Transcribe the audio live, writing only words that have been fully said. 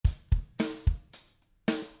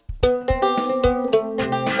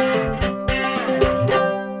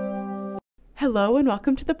Hello and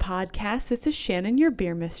welcome to the podcast. This is Shannon, your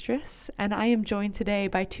beer mistress, and I am joined today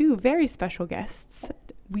by two very special guests.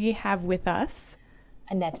 We have with us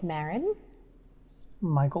Annette Marin.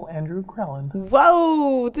 Michael Andrew Krellin.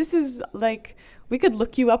 Whoa, this is like, we could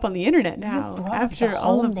look you up on the internet now after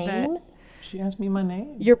all of that. She asked me my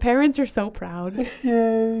name. Your parents are so proud.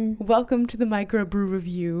 Yay. Welcome to the Microbrew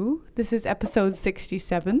Review. This is episode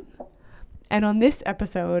 67. And on this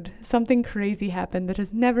episode, something crazy happened that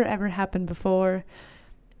has never ever happened before.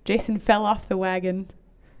 Jason fell off the wagon.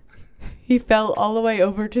 He fell all the way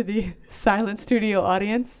over to the silent studio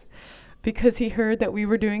audience because he heard that we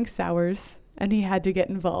were doing sours and he had to get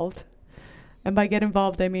involved. And by get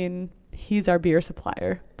involved, I mean he's our beer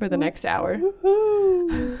supplier for the next hour.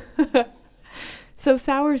 So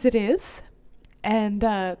sours it is. And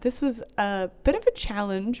this was a bit of a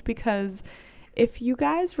challenge because if you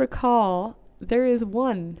guys recall, there is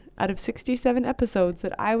one out of 67 episodes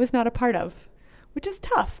that I was not a part of, which is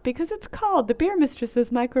tough because it's called the Beer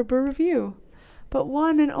Mistress's Microbrew Review. But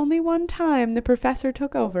one and only one time the professor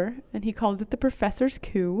took over, and he called it the Professor's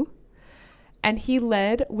Coup, and he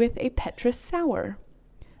led with a Petrus Sour.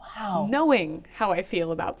 Wow. Knowing how I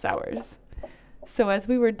feel about sours. So as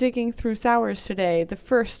we were digging through sours today, the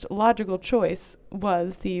first logical choice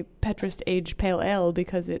was the Petrus Aged Pale Ale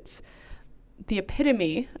because it's the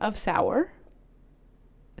epitome of sour.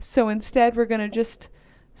 So instead, we're going to just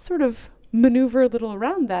sort of maneuver a little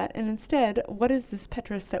around that. And instead, what is this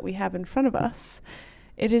Petrus that we have in front of us?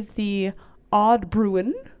 It is the Odd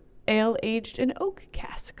Bruin Ale aged in oak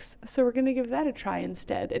casks. So we're going to give that a try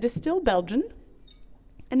instead. It is still Belgian,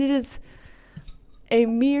 and it is a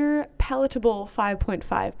mere palatable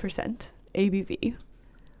 5.5% ABV.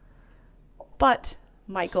 But,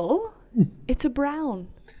 Michael, it's a brown.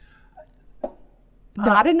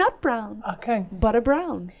 Not a nut brown. Okay. But a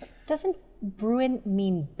brown. Doesn't Bruin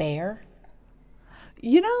mean bear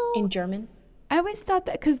You know, in German? I always thought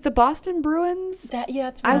that because the Boston Bruins, That's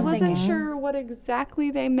what I I'm wasn't thinking. sure what exactly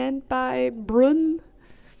they meant by Brun.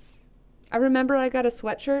 I remember I got a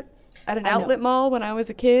sweatshirt at an outlet mall when I was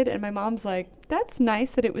a kid, and my mom's like, that's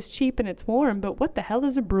nice that it was cheap and it's warm, but what the hell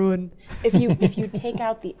is a Bruin? If you take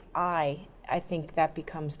out the I think that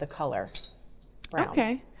becomes the color brown.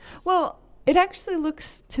 Okay. Well, it actually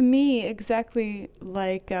looks to me exactly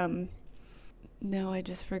like, no, I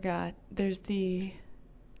just forgot. I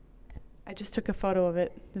just took a photo of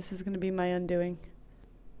it. This is going to be my undoing.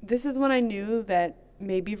 This is when I knew that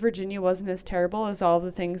maybe Virginia wasn't as terrible as all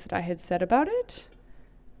the things that I had said about it.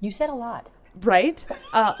 You said a lot. Right?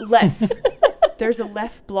 Left. There's a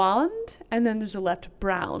left blonde, and then there's a left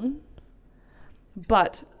brown.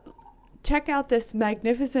 But check out this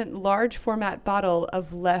magnificent large format bottle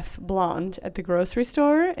of Lef Blonde at the grocery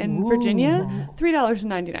store in Virginia.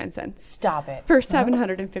 $3.99. Stop it. For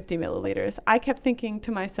 750 milliliters. I kept thinking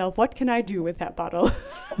to myself, what can I do with that bottle?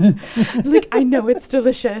 Like, I know it's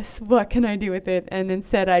delicious. What can I do with it? And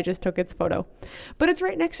instead, I just took its photo. But it's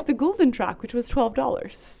right next to the Gulden Track, which was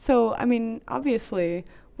 $12. So, I mean, obviously,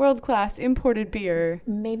 world-class imported beer.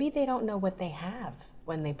 Maybe they don't know what they have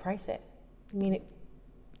when they price it. I mean,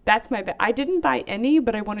 That's my bet. I didn't buy any,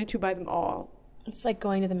 but I wanted to buy them all. it's like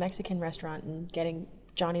going to the Mexican restaurant and getting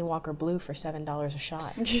Johnny Walker Blue for $7 a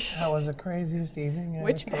shot. That was the craziest evening.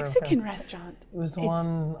 Which Mexican restaurant? It was the It's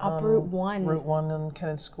one up Route 1. Route 1 in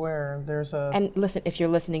Kennett Square. There's a... And listen, if you're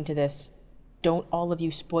listening to this, don't all of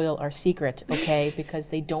you spoil our secret, okay? Because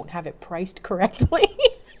they don't have it priced correctly.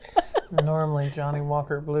 Normally, Johnny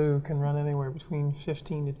Walker Blue can run anywhere between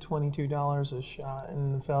 $15 to $22 a shot,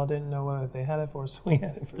 and the fella didn't know what they had it for, so we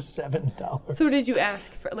had it for $7. So did you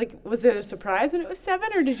ask for, like, was it a surprise when it was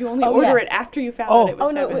 $7, or did you only order yes. it after you found out it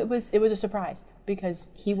was $7? No, it was a surprise because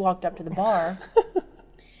he walked up to the bar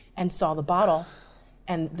and saw the bottle,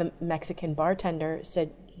 and the Mexican bartender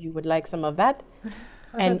said, "You would like some of that?"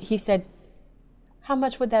 And he said, "How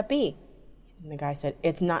much would that be?" And the guy said,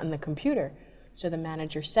 "It's not in the computer." So the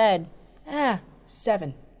manager said,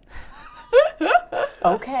 $7.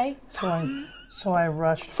 Okay. So I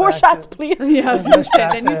rushed 4 back shots, to, please. Yeah, I was I gonna rushed say,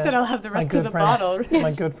 back then you to said I'll have the my rest good of the friend- bottle.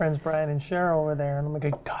 My good friends Brian and Cheryl were there, and I'm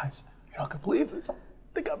like, guys, you're not gonna believe this.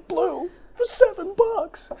 They got Blue for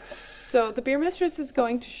 $7. So the beer mistress is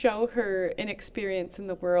going to show her inexperience in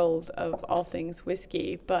the world of all things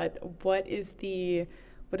whiskey, but what is the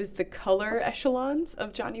color echelons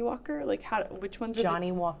of Johnny Walker? Like, which ones are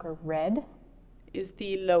Johnny Walker Red is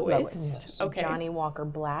the lowest? Yes. Okay. Johnny Walker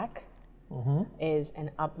Black is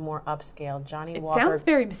an more upscale. Johnny It Walker sounds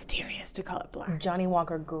very mysterious to call it black. Johnny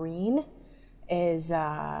Walker Green is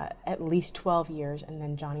at least 12 years, and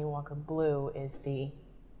then Johnny Walker Blue is the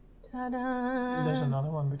ta-da. There's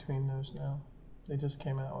another one between those now. They just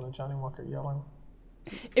came out with a Johnny Walker Yellow.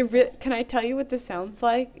 Can I tell you what this sounds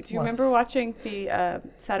like? Do you What? remember watching the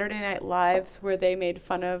Saturday Night Lives where they made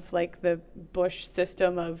fun of like the Bush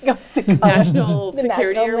system of national The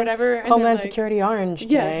security national or whatever? And they're Homeland like, Security orange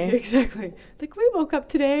Yeah, today. exactly. Like, we woke up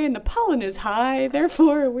today and the pollen is high,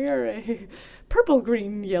 therefore we are a purple,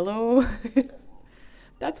 green, yellow.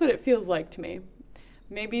 That's what it feels like to me.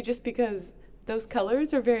 Maybe just because those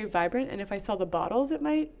colors are very vibrant, and if I saw the bottles, it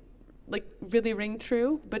might like really ring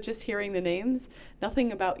true, but just hearing the names,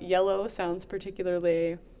 nothing about yellow sounds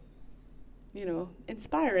particularly,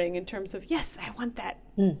 inspiring in terms of, yes, I want that.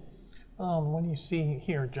 When you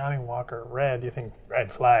hear Johnny Walker red, you think,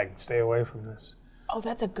 red flag, stay away from this. Oh,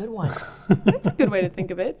 that's a good one. That's a good way to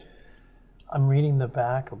think of it. I'm reading the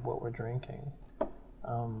back of what we're drinking.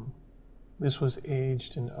 This was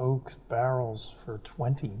aged in oak barrels for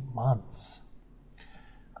 20 months.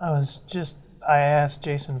 I asked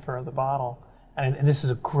Jason for the bottle, and this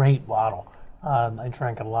is a great bottle. I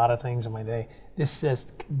drank a lot of things in my day. This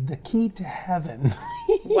says the key to heaven.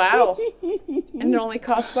 Wow. And it only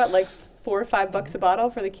costs what, like $4 or $5 a bottle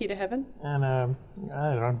for the key to heaven? And I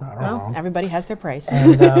don't Well, know. everybody has their price.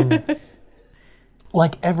 And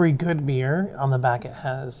like every good beer, on the back it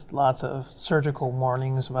has lots of surgical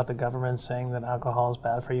warnings about the government saying that alcohol is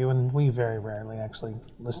bad for you, and we very rarely actually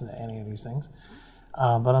listen to any of these things.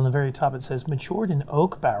 But on the very top it says, matured in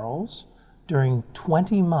oak barrels during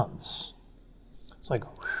 20 months. It's like,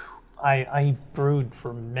 whew. I brewed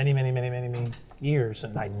for many, many, many, many, many years,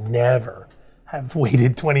 and I never have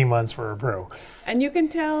waited 20 months for a brew. And you can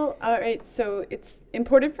tell, all right, so it's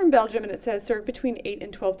imported from Belgium, and it says served between 8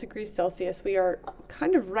 and 12 degrees Celsius. We are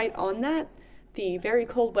kind of right on that. The very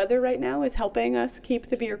cold weather right now is helping us keep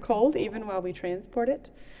the beer cold, even while we transport it.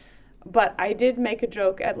 But I did make a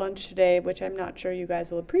joke at lunch today, which I'm not sure you guys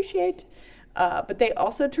will appreciate. But they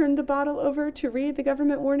also turned the bottle over to read the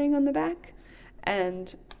government warning on the back.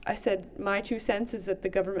 And I said, my 2 cents is that the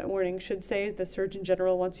government warning should say the Surgeon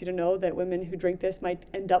General wants you to know that women who drink this might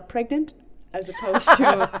end up pregnant, as opposed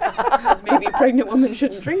to maybe pregnant women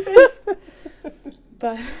shouldn't drink this.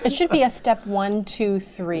 But It should be a step 1, 2,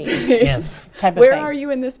 3 Yes. type of where thing. are you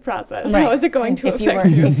in this process? Right. How is it going to if affect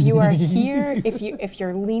you you? are, If you are here, if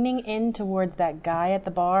you're leaning in towards that guy at the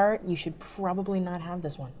bar, you should probably not have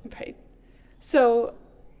this one. Right. So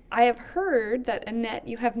I have heard that, Annette,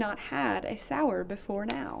 you have not had a sour before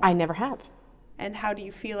now. I never have. And how do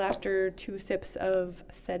you feel after 2 sips of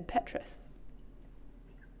said Petrus?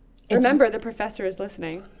 It's- Remember, the professor is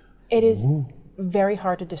listening. It is very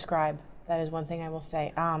hard to describe. That is one thing I will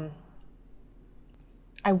say. I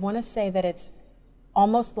want to say that it's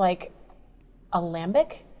almost like a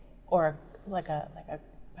lambic, or like a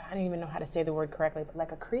I don't even know how to say the word correctly, but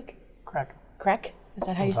like a creek. Crack. Creek? Is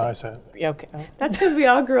that how you That's how I say said it. it? Yeah, okay. Oh. That's because we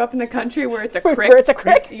all grew up in the country where it's a Where crick. it's a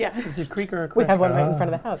crick? Yeah. Is it a creek or a We creek? have one right in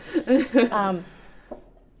front of the house.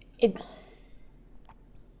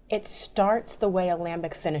 It starts the way a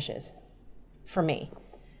lambic finishes, for me.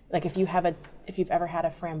 Like if you've ever had a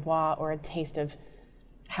framboise or a taste of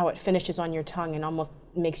how it finishes on your tongue and almost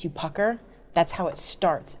makes you pucker, that's how it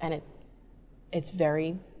starts, and it's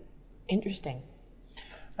very interesting.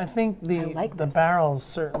 I think the like the this. barrels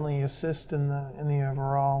certainly assist in the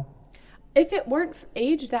overall. If it weren't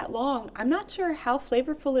aged that long, I'm not sure how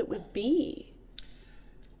flavorful it would be.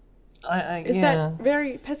 Is that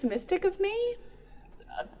very pessimistic of me?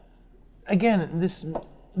 Again, this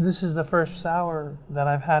is the first sour that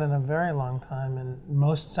I've had in a very long time, and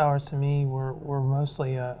most sours to me were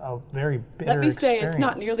mostly a very bitter Let me say experience. it's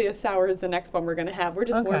not nearly as sour as the next one we're going to have. We're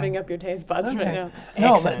just Okay. warming up your taste buds right now.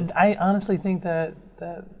 No, Excellent. but I honestly think that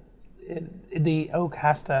the oak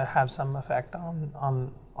has to have some effect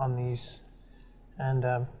on these,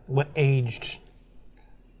 and what aged,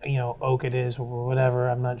 oak it is or whatever.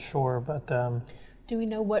 I'm not sure, but Do we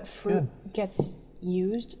know what fruit gets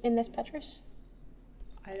used in this Petrus?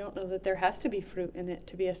 I don't know that there has to be fruit in it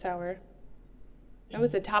to be a sour. It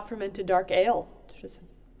was a top fermented dark ale. It's just,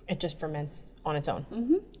 It just ferments on its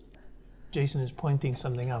own. Jason is pointing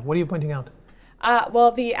something out. What are you pointing out?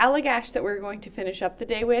 well, the Allagash that we're going to finish up the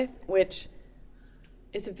day with, which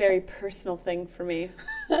is a very personal thing for me,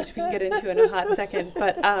 which we can get into in a hot second.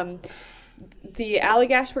 But the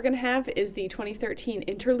Allagash we're going to have is the 2013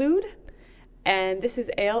 Interlude. And this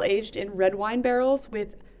is ale aged in red wine barrels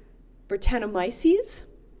with Brettanomyces,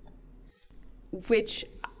 which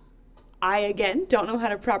I, again, don't know how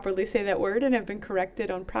to properly say that word and have been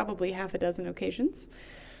corrected on probably half a dozen occasions.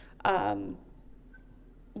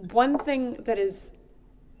 One thing that is,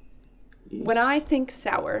 when I think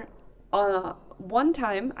sour, one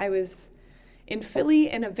time I was in Philly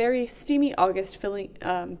in a very steamy August filming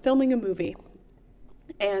a movie,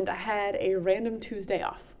 and I had a random Tuesday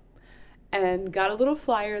off and got a little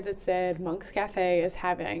flyer that said Monk's Cafe is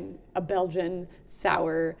having a Belgian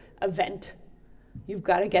sour event. You've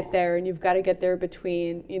got to get there, and you've got to get there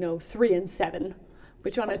between, 3 and 7,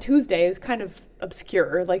 which on a Tuesday is kind of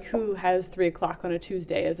obscure. Like, who has 3 o'clock on a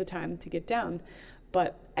Tuesday as a time to get down?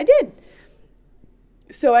 But I did.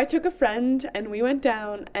 So I took a friend, and we went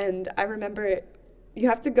down, and I remember you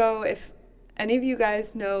have to go, if any of you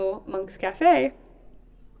guys know Monk's Cafe,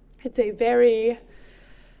 it's a very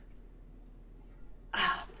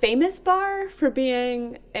famous bar for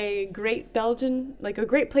being a great Belgian, like a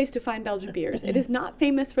great place to find Belgian beers. It is not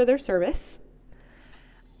famous for their service.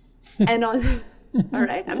 And on, all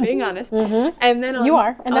right, I'm being honest. Mm-hmm. And then You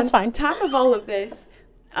are, and that's fine. On top of all of this,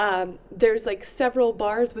 there's like several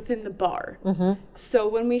bars within the bar. Mm-hmm. So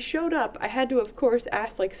when we showed up, I had to, of course,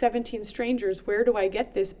 ask like 17 strangers, where do I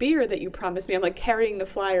get this beer that you promised me? I'm like carrying the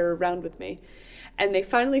flyer around with me. And they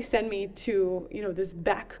finally send me to, this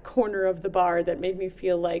back corner of the bar that made me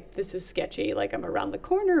feel like this is sketchy. Like, I'm around the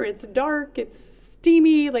corner, it's dark, it's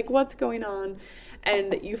steamy, like, what's going on?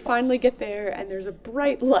 And you finally get there, and there's a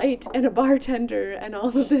bright light and a bartender and all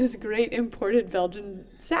of this great imported Belgian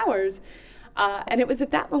sours. And it was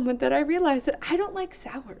at that moment that I realized that I don't like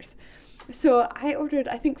sours. So I ordered,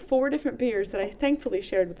 I think, 4 different beers that I thankfully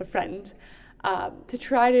shared with a friend to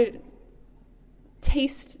try to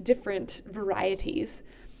taste different varieties.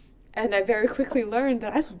 And I very quickly learned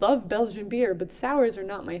that I love Belgian beer, but sours are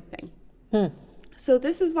not my thing. So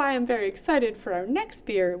this is why I'm very excited for our next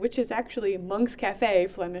beer, which is actually Monk's Cafe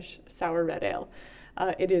Flemish Sour Red Ale.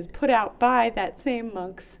 It is put out by that same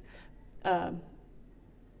Monk's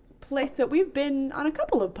place that we've been on a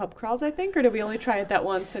couple of pub crawls, I think, or did we only try it that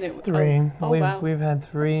once? And it 3. Wow. We've had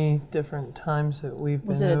 3 different times that we've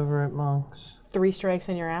been over at Monk's. 3 strikes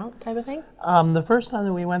and you're out type of thing? The first time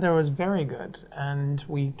that we went there was very good, and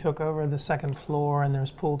we took over the second floor, and there's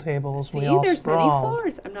pool tables. See, we all there's sprawled. many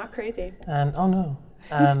floors. I'm not crazy.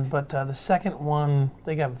 And but the second one,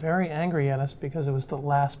 they got very angry at us because it was the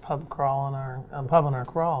last pub on our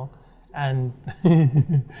crawl, and they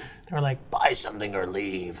were like, "Buy something or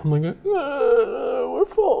leave." I'm like, "We're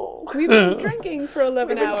full. We've been drinking for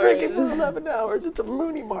 11 We've been hours. drinking for 11 hours. It's a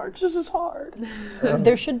Mooney March. This is hard." So,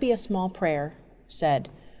 There should be a small prayer said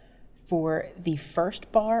for the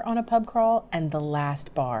first bar on a pub crawl and the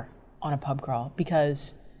last bar on a pub crawl,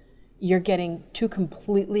 because you're getting 2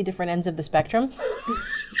 completely different ends of the spectrum.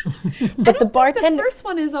 But the bartender, The first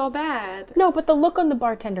one is all bad. no, but the look on the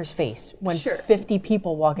bartender's face when Sure. 50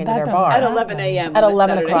 people walk into That their doesn't bar At 11 a.m. at on a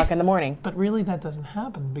 11 Saturday. o'clock in the morning. but really, that doesn't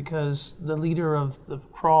happen because the leader of the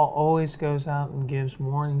crawl always goes out and gives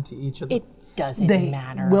warning to each of the. It doesn't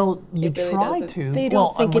matter. Well, you It really try doesn't. to. They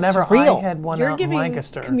don't think it's whenever real. I had one You're out in giving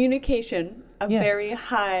Lancaster, communication a Yeah. very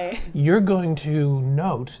high. you're going to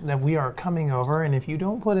note that we are coming over, and if you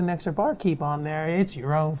don't put an extra barkeep on there, it's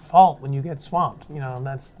your own fault when you get swamped.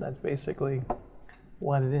 That's basically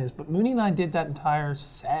what it is. But Mooney and I did that entire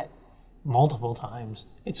set multiple times.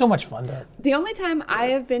 It's so much fun to. The only time I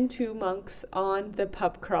have been to Monk's on the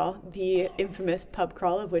pub crawl, the infamous pub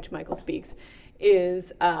crawl of which Michael speaks,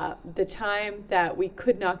 is the time that we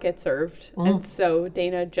could not get served. And so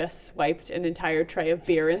Dana just swiped an entire tray of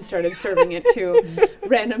beer and started serving it to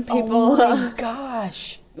random people. Oh my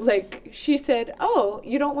gosh. Like, she said, "Oh,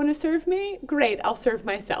 you don't want to serve me? Great, I'll serve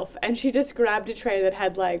myself." And she just grabbed a tray that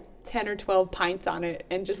had like 10 or 12 pints on it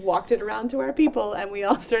and just walked it around to our people, and we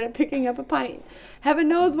all started picking up a pint. Heaven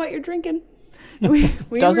knows what you're drinking. We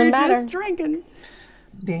Doesn't were matter. just drinking.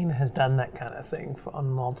 Dana has done that kind of thing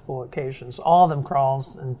on multiple occasions. All of them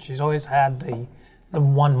crawls, and she's always had the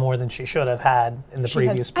one more than she should have had in the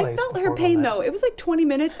previous place. I felt her before pain going there. though. It was like 20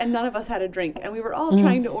 minutes and none of us had a drink, and we were all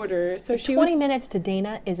trying to order. So she 20 was minutes to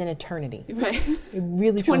Dana is an eternity. right. It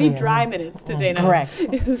really 20 truly dry is. minutes to Dana. Correct.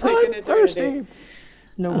 Is like an I'm eternity. thirsty.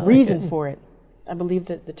 There's no reason for it. I believe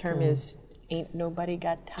that the term is ain't nobody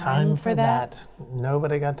got time for that.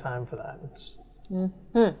 Nobody got time for that. It's,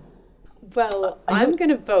 Well, I'm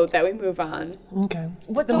gonna vote that we move on. okay.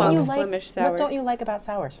 What The don't you Monk's like? Flemish sour. What don't you like about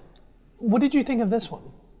sours? What did you think of this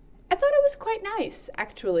one? I thought it was quite nice,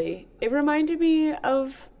 actually. It reminded me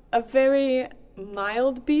of a very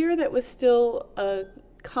mild beer that was still a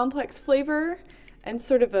complex flavor and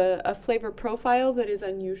sort of a flavor profile that is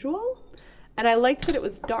unusual. And I liked that it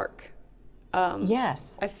was dark.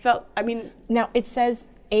 Yes. I mean, Now it says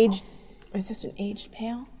aged. Is this an aged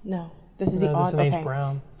pale? No. This is the No, this is odd. an aged Okay.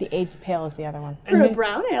 brown. The aged pale is the other one. for a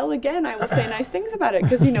brown ale, again, I will say nice things about it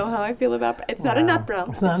because you know how I feel about. It's not a Wow. nut brown.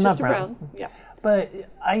 It's not a just nut a brown. Yeah. But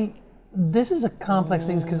This is a complex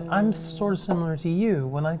thing because I'm sort of similar to you.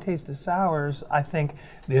 When I taste the sours, I think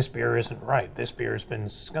this beer isn't right. This beer's been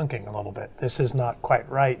skunking a little bit. This is not quite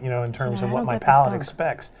right, in terms I of what don't my get the palate skunk.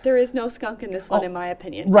 expects. There is no skunk in this one, in my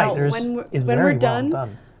opinion. Right, Now, there's when it's when very we're done, well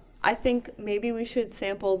done. I think maybe we should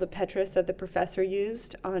sample the Petrus that the professor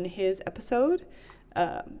used on his episode,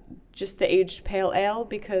 just the aged pale ale,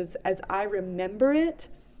 because as I remember it,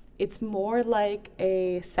 it's more like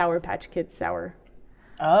a Sour Patch Kid sour.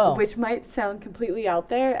 Oh. Which might sound completely out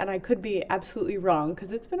there, and I could be absolutely wrong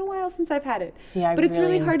because it's been a while since I've had it. See, but it's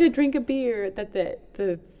really hard to drink a beer that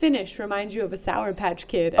the finish reminds you of a Sour Patch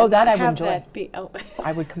Kid. Oh, and that not I would have enjoy. that be- oh.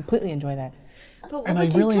 I would completely enjoy that. But what And I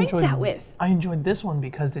would you really drink enjoyed that with? I enjoyed this one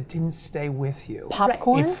because it didn't stay with you.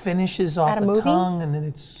 Popcorn? It finishes off At a the movie? tongue, and then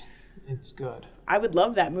it's good. I would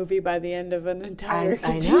love that movie by the end of an entire I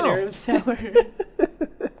container know. of sour.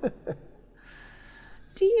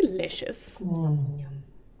 Delicious.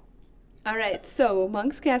 All right, so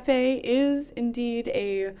Monk's Cafe is indeed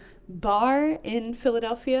a bar in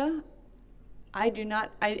Philadelphia.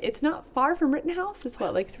 It's not far from Rittenhouse. It's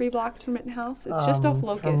like 3 blocks from Rittenhouse. It's just off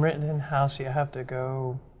Locust. From Rittenhouse, you have to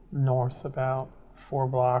go north about 4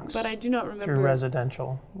 blocks. But I do not remember. Through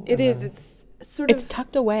residential. It and is. then- It's sort of. It's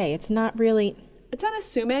tucked away. It's not really. It's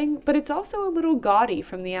unassuming, but it's also a little gaudy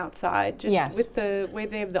from the outside. Just Yes. with the way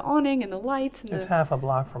they have the awning and the lights and It's the. half a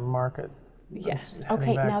block from Market. Yeah. It's heading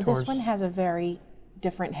Okay, back now this towards- one has a very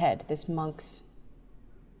different head. This monk's.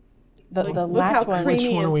 The Look last how one. creamy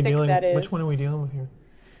Which one are and we thick dealing? that is. Which one are we dealing with here?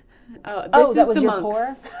 This Oh, is that was the your Monks.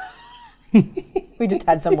 pour? We just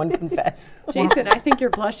had someone confess. Jason, I think you're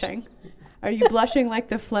blushing. Are you blushing like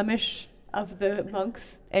the Flemish of the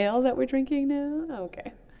Monk's ale that we're drinking now?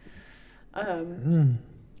 Okay.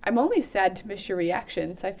 I'm only sad to miss your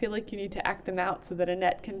reactions. I feel like you need to act them out so that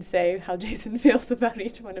Annette can say how Jason feels about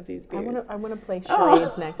each one of these beers. I wanna play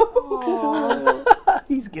charades next.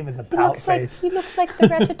 He's giving the He pout looks like face. he looks like the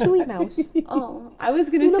Ratatouille mouse. Oh, I was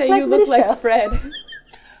gonna You look say like you look the like chef. Fred.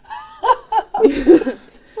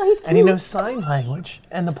 Well, he's cute. And he knows sign language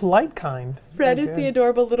and the polite kind. Fred Very is the good.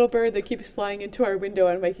 adorable little bird that keeps flying into our window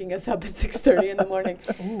and waking us up at 6:30 in the morning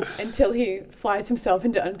until he flies himself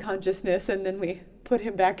into unconsciousness, and then we put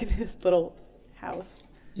him back in his little house.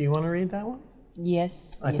 Do you want to read that one?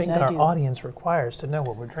 Yes. I yes, think that our do. audience requires to know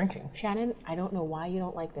what we're drinking. Shannon, I don't know why you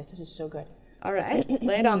don't like this. This is so good. All right,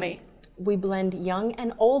 lay it on me. We blend young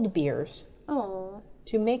and old beers Oh,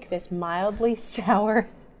 to make this mildly sour.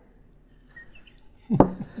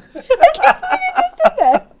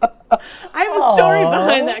 I have a story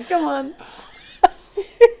behind that. Come on.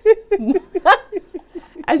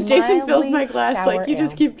 As Jason fills my Mildly glass, like sour you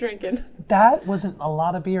just ale. keep drinking. That wasn't a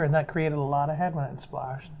lot of beer, and that created a lot of head when it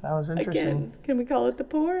splashed. That was interesting. Again, can we call it the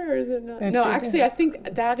pour, or is it not? It- No, it- actually, I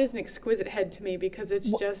think that is an exquisite head to me because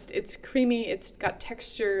it's it's creamy, it's got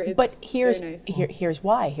texture. It's But here's very nice. here's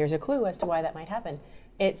why. Here's a clue as to why that might happen.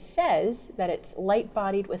 It says that it's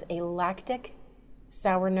light-bodied with a lactic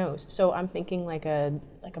sour nose. So I'm thinking like a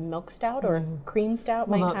milk stout or a cream stout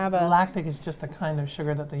Well, might the have a. lactic is just a kind of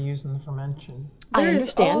sugar that they use in the fermentation. I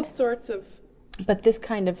There's all understand, sorts of but this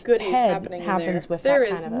kind of goodies head happening happens in there. with There that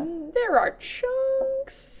is, kind of a. there are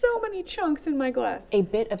chunks, so many chunks in my glass. A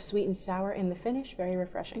bit of sweet and sour in the finish, very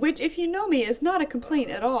refreshing. Which, if you know me, is not a complaint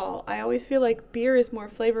at all. I always feel like beer is more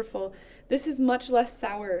flavorful. This is much less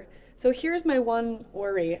sour. So here's my one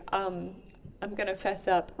worry. I'm gonna fess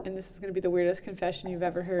up, and this is gonna be the weirdest confession you've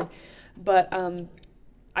ever heard. But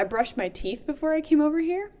I brushed my teeth before I came over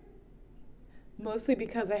here, mostly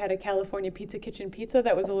because I had a California Pizza Kitchen pizza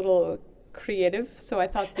that was a little creative. So I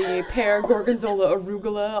thought the pear gorgonzola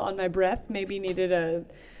arugula on my breath maybe needed a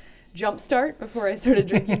jump start before I started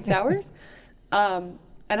drinking sours. And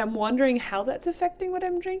I'm wondering how that's affecting what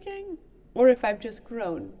I'm drinking, or if I've just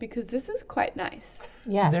grown, because this is quite nice.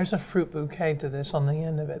 Yes. There's a fruit bouquet to this on the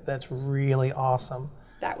end of it that's really awesome.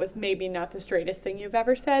 That was maybe not the straightest thing you've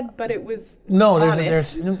ever said, but it was No, honest.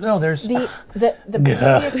 there's the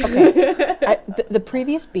previous okay. The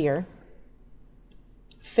previous beer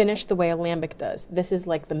finished the way a lambic does. This is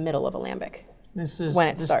like the middle of a lambic. this is when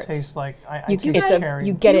it this starts. tastes like I You- can it's a- carry.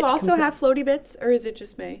 you Do get you it. also have floaty bits, or is it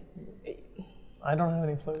just me? I don't have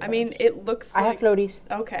any floaty. I mean, it looks I like... have floaties.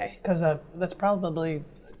 Okay. because that's probably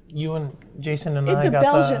you and Jason and It's I a got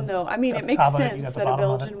Belgian, the, though. I mean, got it the makes top of it, you sense got the that a bottom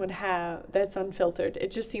of it. Belgian would have that's unfiltered.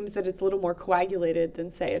 It just seems that it's a little more coagulated than,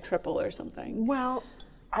 say, a triple or something. Well,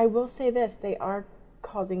 I will say this: they are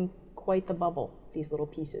causing quite the bubble. These little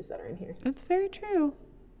pieces that are in here. That's very true.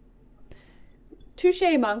 Touche,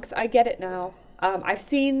 Monks. I get it now. I've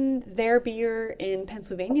seen their beer in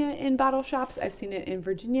Pennsylvania in bottle shops. I've seen it in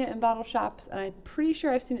Virginia in bottle shops, and I'm pretty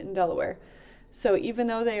sure I've seen it in Delaware. So even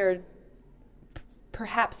though they are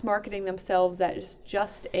perhaps marketing themselves as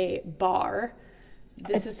just a bar,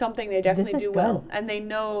 this is something they definitely do well. And they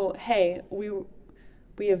know, hey, we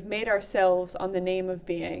have made ourselves on the name of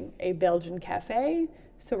being a Belgian cafe,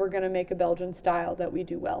 so we're going to make a Belgian style that we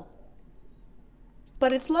do well.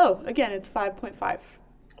 But it's low. Again, it's 5.5.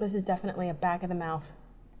 This is definitely a back of the mouth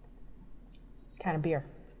kind of beer.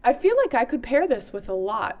 I feel like I could pair this with a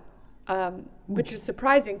lot, which is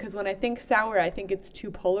surprising because when I think sour, I think it's too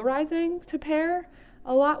polarizing to pair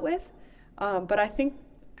a lot with. But I think,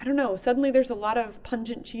 I don't know, suddenly there's a lot of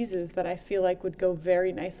pungent cheeses that I feel like would go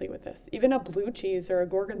very nicely with this. Even a blue cheese or a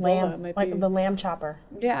gorgonzola might be. Like the lamb chopper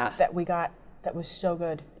Yeah. that we got that was so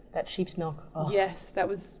good. That sheep's milk. Oh. Yes, that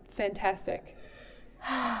was fantastic.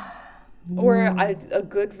 Or a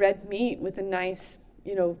good red meat with a nice,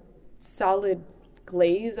 solid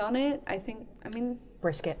glaze on it.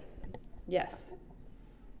 Brisket. Yes.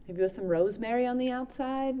 Maybe with some rosemary on the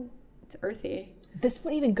outside. It's earthy. This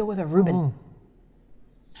would even go with a Reuben.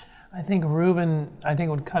 I think it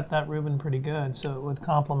would cut that Reuben pretty good, so it would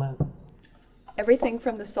complement. Everything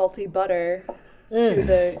from the salty butter to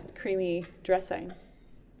the creamy dressing.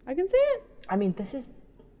 I can see it. I mean, this is,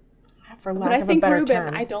 for But lack I of a think better Reuben,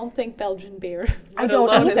 term. I don't think Belgian beer. I don't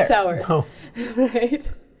either. Is sour. No. Right?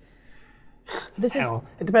 This is Hell,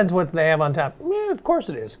 it depends what they have on tap. Yeah, of course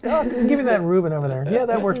it is. God, give me that Reuben over there. Yeah,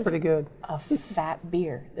 that This works is- pretty good. a fat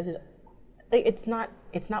beer. This is, like, it's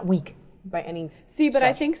not weak by any. See, but I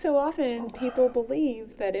stretch. think so often people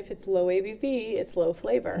believe that if it's low ABV, it's low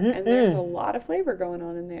flavor. And there's a lot of flavor going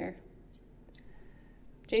on in there.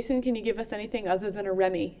 Jason, can you give us anything other than a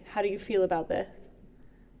Remy? How do you feel about this?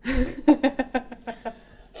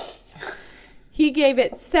 He gave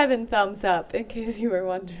it 7 thumbs up, in case you were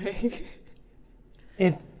wondering.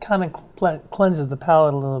 It kind of cleanses the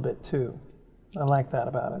palate a little bit too. I like that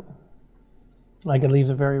about it. Like it leaves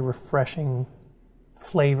a very refreshing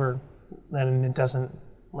flavor, and it doesn't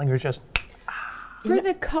linger. Just For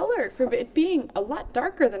the color, for it being a lot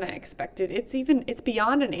darker than I expected, it's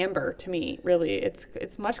beyond an amber to me. Really,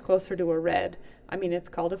 it's much closer to a red. I mean, it's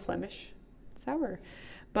called a Flemish sour,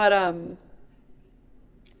 but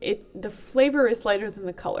the flavor is lighter than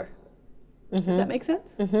the color. Does that make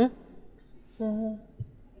sense?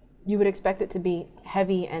 You would expect it to be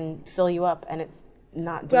heavy and fill you up, and it's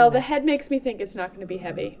not doing Well, the that. head makes me think it's not going to be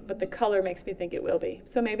heavy, but the color makes me think it will be.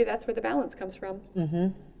 So maybe that's where the balance comes from.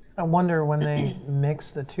 I wonder when they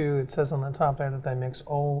mix the two. It says on the top there that they mix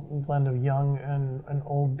old blend of young and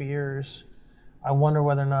old beers. I wonder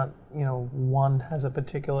whether or not one has a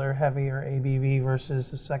particular heavier ABV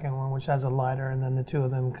versus the second one, which has a lighter, and then the two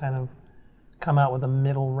of them kind of come out with a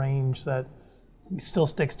middle range that still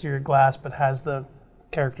sticks to your glass but has the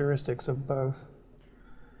characteristics of both.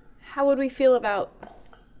 How would we feel about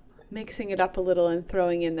mixing it up a little and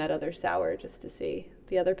throwing in that other sour just to see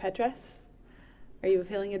the other Petrus? Are you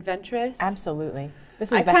feeling adventurous? Absolutely.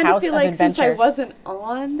 This is I the kind of house feel of like adventure. since I wasn't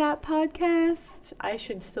on that podcast, I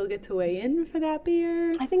should still get to weigh in for that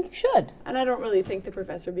beer. I think you should. And I don't really think the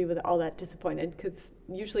professor would be all that disappointed because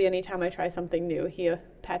usually anytime I try something new, he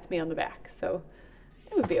pats me on the back. So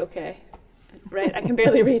it would be okay. Right? I can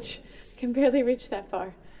barely reach that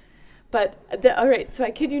far. But, all right, so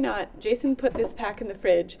I kid you not, Jason put this pack in the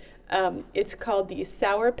fridge. It's called the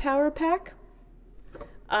Sour Power Pack.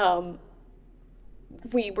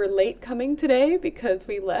 We were late coming today because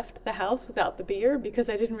we left the house without the beer because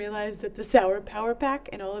I didn't realize that the Sour Power Pack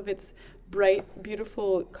in all of its bright,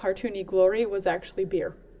 beautiful, cartoony glory was actually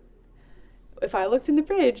beer. If I looked in the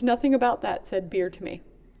fridge, nothing about that said beer to me.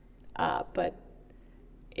 But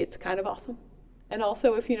it's kind of awesome. And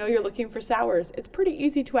also, if you're looking for sours, it's pretty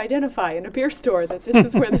easy to identify in a beer store that this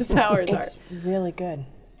is where the sours are. It's really good.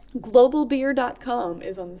 Globalbeer.com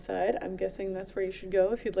is on the side. I'm guessing that's where you should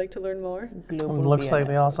go if you'd like to learn more. It looks like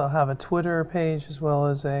they also have a Twitter page as well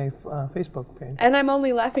as a Facebook page. And I'm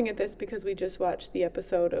only laughing at this because we just watched the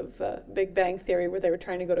episode of Big Bang Theory where they were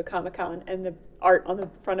trying to go to Comic-Con, and the art on the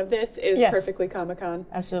front of this is perfectly Comic-Con.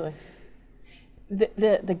 Absolutely.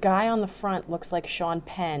 The guy on the front looks like Sean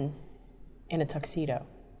Penn in a tuxedo.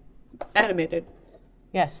 Animated.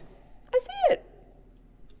 Yes.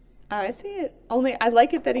 I see it. Only I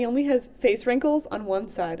like it that he only has face wrinkles on one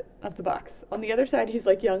side of the box. On the other side, he's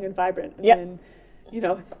like young and vibrant. And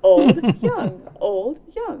then, old, young, old,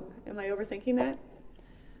 young. Am I overthinking that?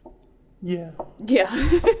 Yeah.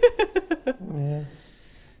 Yeah. Yeah.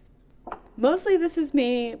 Mostly this is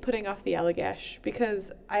me putting off the Allagash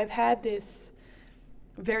because I've had this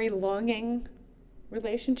very longing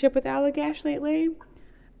relationship with Allagash lately.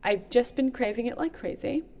 I've just been craving it like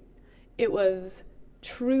crazy. It was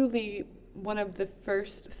truly one of the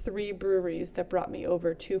first 3 breweries that brought me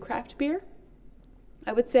over to craft beer.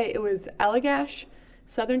 I would say it was Allagash,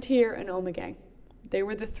 Southern Tier, and Ommegang. They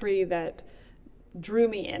were the three that drew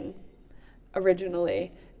me in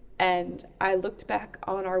originally. And I looked back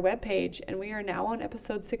on our webpage, and we are now on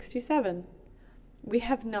episode 67. We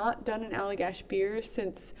have not done an Allagash beer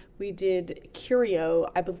since we did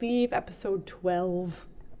Curio, I believe, episode 12.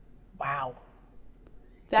 Wow.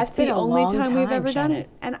 That's been the a only long time we've time, ever done Shannon. it.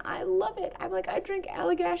 And I love it. I'm like, I drink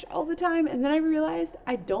Allagash all the time. And then I realized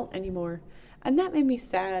I don't anymore. And that made me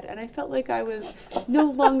sad. And I felt like I was no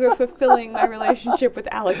longer fulfilling my relationship with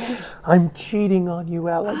Allagash. I'm cheating on you,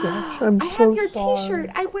 Allagash. I'm I so have your sorry. T-shirt.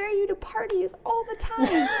 I wear you to parties all the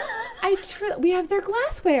time. We have their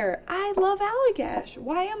glassware. I love Allagash.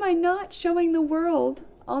 Why am I not showing the world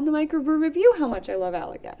on the Microbrew Review how much I love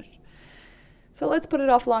Allagash? So let's put it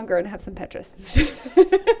off longer and have some Petrus.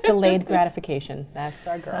 Delayed gratification. That's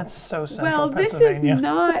our girl. That's so central Well, this is Pennsylvania.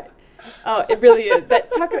 not. Oh, it really is. But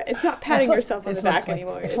it's not patting like- yourself on the it's back like-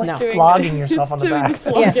 anymore. it's like doing flogging yourself it's on the doing back.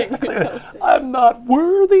 flogging Yes. yourself. I'm not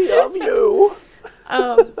worthy of you.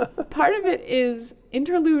 Part of it is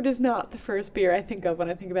Interlude is not the first beer I think of when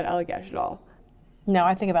I think about Allagash at all. No,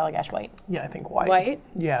 I think of Allagash White. Yeah, I think white. White?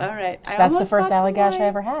 Yeah. All right. I That's the almost first bought some Allagash I white.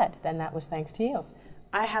 ever had. Then that was thanks to you.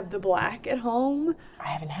 I have the black at home. I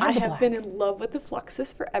haven't had I the have black. been in love with the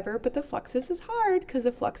Fluxus forever, but the Fluxus is hard because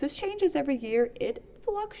the Fluxus changes every year. It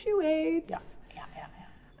fluctuates. Yeah.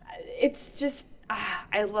 It's just,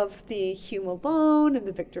 I love the Hugh Malone and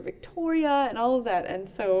the Victor Victoria and all of that. And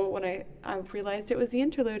so when I realized it was the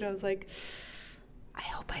Interlude, I was like, I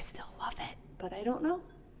hope I still love it, but I don't know.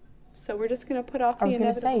 So we're just going to put off the I was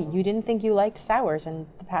going to say, inevitable. you didn't think you liked sours, and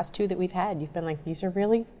the past two that we've had, you've been like, these are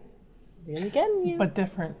really getting you. But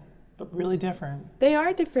different. But really different. They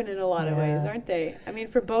are different in a lot of ways, Yeah. aren't they? I mean,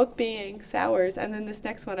 for both being sours, and then this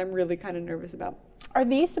next one I'm really kind of nervous about. Are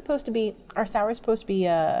sours supposed to be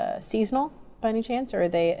seasonal by any chance, or are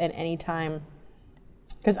they at any time?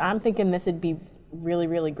 Because I'm thinking this would be really,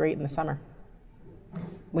 really great in the summer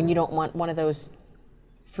when you don't want one of those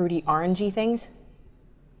fruity orangey things,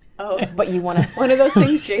 Oh, but you want to. one of those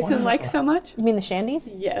things Jason likes so much? You mean the shandies?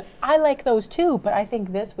 Yes. I like those too, but I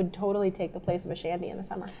think this would totally take the place of a shandy in the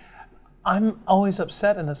summer. I'm always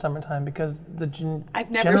upset in the summertime because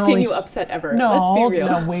I've never seen you upset ever. No, Let's be real.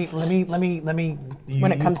 no, wait. Let me.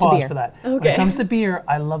 When it comes to pause beer. for that. When Okay. it comes to beer,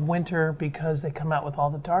 I love winter because they come out with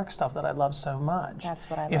all the dark stuff that I love so much. That's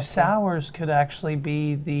what I love If too. sours could actually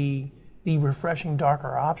be the refreshing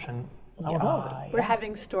darker option, I would love it. We're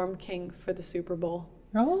having Storm King for the Super Bowl.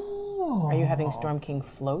 Oh. Are you having Storm King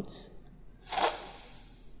floats?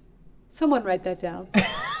 Someone write that down.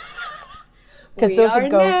 Because We those are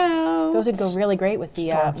would go. now. Those would go really great with the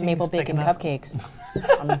Storm King maple is thick bacon enough. cupcakes.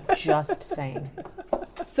 I'm just saying.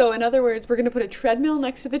 So in other words, we're going to put a treadmill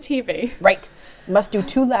next to the TV. Right. Must do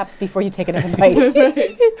 2 laps before you take another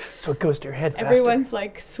bite. So it goes to your head faster. Everyone's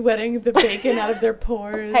like sweating the bacon out of their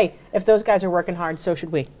pores. Hey, if those guys are working hard, so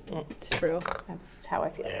should we. It's true. That's how I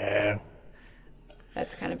feel. Yeah.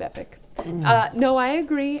 That's kind of epic. No, I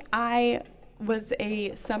agree. I was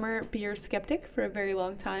a summer beer skeptic for a very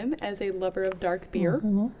long time as a lover of dark beer.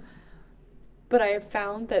 But I have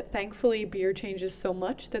found that thankfully beer changes so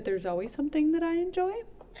much that there's always something that I enjoy.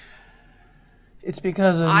 It's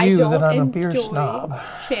because of I you don't that I'm a enjoy beer snob.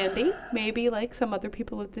 shandy, maybe like some other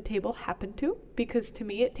people at the table happen to, because to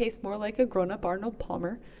me it tastes more like a grown-up Arnold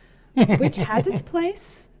Palmer, which has its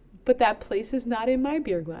place, but that place is not in my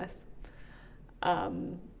beer glass.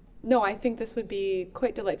 No, I think this would be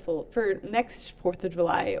quite delightful for next 4th of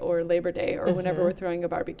July or Labor Day or whenever we're throwing a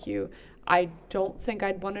barbecue. I don't think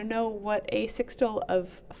I'd want to know what a 6-stall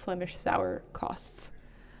of Flemish sour costs,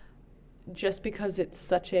 just because it's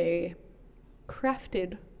such a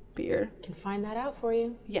crafted beer. Can find that out for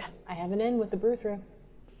you. Yeah, I have an in with the brew through.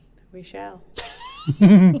 we shall.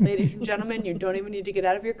 Ladies and gentlemen, you don't even need to get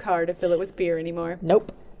out of your car to fill it with beer anymore.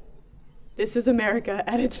 Nope. This is America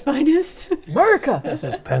at its finest. America! This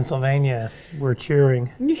is Pennsylvania. We're cheering.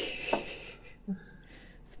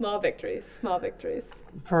 Small victories, small victories.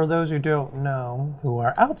 For those who don't know, who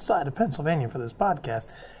are outside of Pennsylvania for this podcast,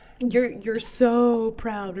 You're so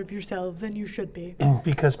proud of yourselves, and you should be.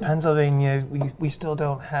 because Pennsylvania, we still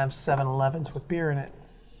don't have 7-Elevens with beer in it.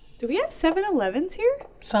 Do we have 7-Elevens here?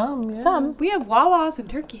 Some, yeah. Some. We have Wawa's and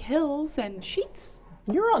Turkey Hills and Sheets.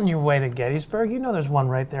 You're on your way to Gettysburg. You know there's one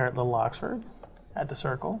right there at Little Oxford, at the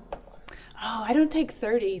Circle. Oh, I don't take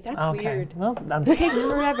 30. That's Okay. weird. Well, It takes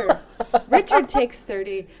forever. Richard takes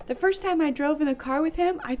 30. The first time I drove in the car with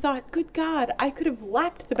him, I thought, good God, I could have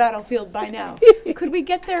lapped the battlefield by now. Could we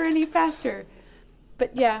get there any faster?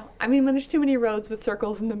 But yeah, I mean, when there's too many roads with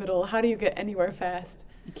circles in the middle, how do you get anywhere fast?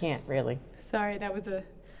 You can't really. Sorry, that was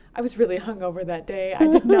I was really hungover that day. I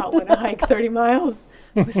did not want to hike 30 miles.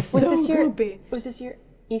 It was so grumpy. Was this your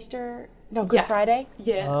Easter? No, Good Yeah. Friday?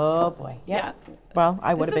 Yeah. Oh, boy. Yeah. Well,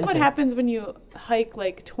 I would This have is been what too. happens when you hike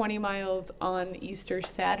like 20 miles on Easter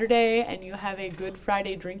Saturday and you have a Good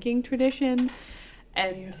Friday drinking tradition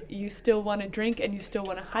and you still want to drink and you still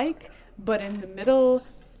want to hike, but in the middle,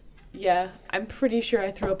 yeah, I'm pretty sure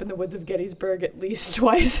I threw up in the woods of Gettysburg at least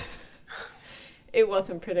twice. It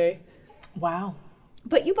wasn't pretty. Wow.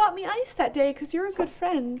 But you bought me ice that day because you're a good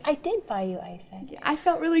friend. I did buy you ice that day. Yeah, I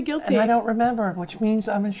felt really guilty. And I don't remember, which means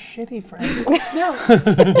I'm a shitty friend. No.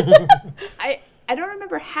 I don't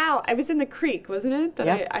remember how. I was in the creek, wasn't it? That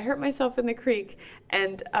Yep. I hurt myself in the creek,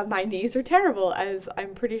 and my knees are terrible, as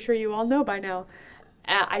I'm pretty sure you all know by now.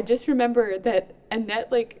 I just remember that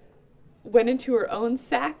Annette, like, went into her own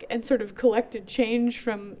sack and sort of collected change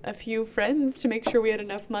from a few friends to make sure we had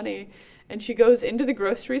enough money. And she goes into the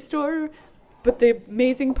grocery store, but the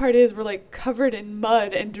amazing part is we're, like, covered in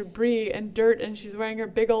mud and debris and dirt, and she's wearing her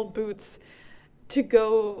big old boots to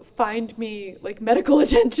go find me, like, medical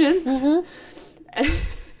attention. Mm-hmm.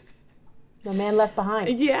 No man left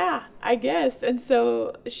behind. Yeah, I guess. And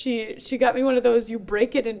so she got me one of those you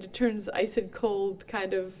break it and it turns ice and cold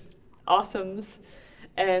kind of awesomes.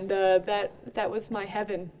 And that was my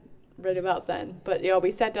heaven right about then. But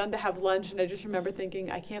we sat down to have lunch and I just remember thinking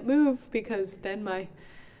I can't move because then my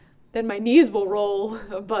knees will roll.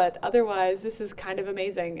 But otherwise this is kind of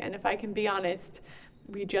amazing. And if I can be honest,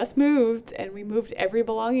 we just moved and we moved every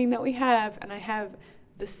belonging that we have, and I have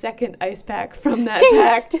the second ice pack from that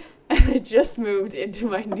pack, and I just moved into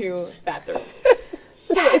my new bathroom.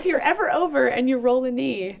 So if you're ever over and you roll a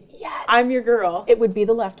knee, Yes. I'm your girl. It would be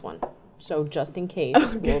the left one. So just in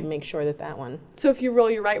case, we'll make sure that one. So if you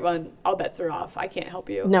roll your right one, all bets are off. I can't help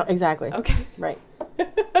you. No, exactly. Okay. Right.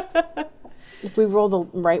 If we roll the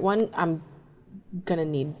right one, I'm gonna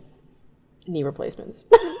need knee replacements.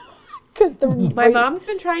 Because My mom's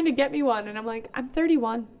been trying to get me one, and I'm like, I'm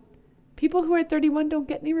 31. People who are 31 don't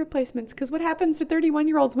get knee replacements, because what happens to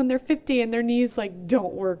 31-year-olds when they're 50 and their knees, like,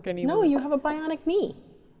 don't work anymore? No, you have a bionic knee.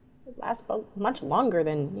 It lasts much longer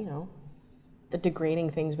than, the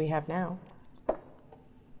degrading things we have now.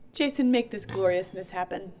 Jason, make this gloriousness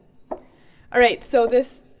happen. All right, so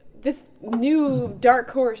this new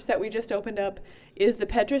dark horse that we just opened up is the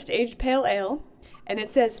Petrus Aged Pale Ale, and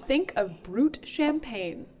it says, think of brut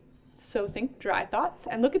champagne. So think dry thoughts,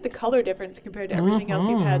 and look at the color difference compared to everything else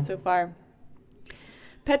you've had so far.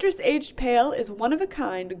 Petrus Aged Pale is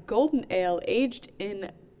one-of-a-kind golden ale aged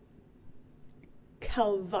in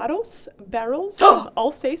Calvados barrels from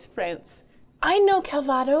Alsace, France. I know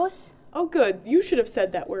Calvados. Oh, good. You should have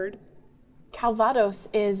said that word. Calvados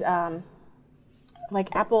is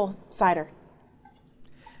like apple cider.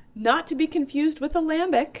 Not to be confused with a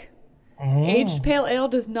lambic. Aged pale ale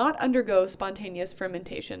does not undergo spontaneous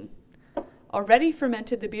fermentation. Already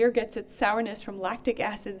fermented, the beer gets its sourness from lactic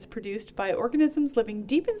acids produced by organisms living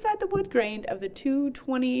deep inside the wood grain of the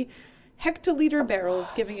 220 hectoliter barrels,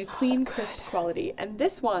 giving a clean, crisp quality. And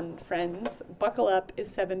this one, friends, buckle up,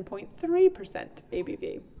 is 7.3%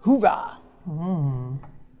 ABV. Hoorah!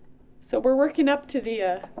 So we're working up to the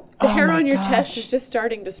hair my on your gosh. chest is just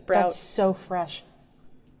starting to sprout. That's so fresh.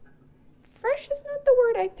 Fresh is not the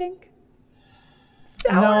word, I think.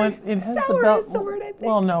 No, Sour, it has sour the belt. is the word, I think.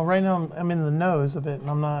 Well, no, right now I'm in the nose of it, and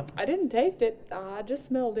I'm not. I didn't taste it. I just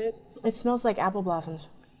smelled it. It smells like apple blossoms.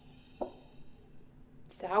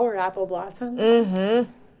 Sour apple blossoms. Mm-hmm.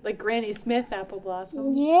 Like Granny Smith apple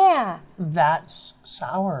blossoms. Yeah. That's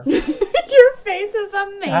sour. Your face is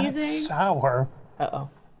amazing. That's sour. Uh-oh.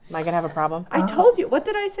 Am I gonna have a problem? I told you. What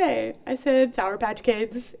did I say? I said Sour Patch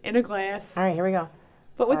Kids in a glass. All right, here we go.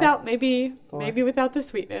 But without maybe four, without the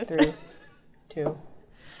sweetness. 3, 2.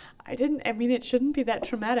 I mean, it shouldn't be that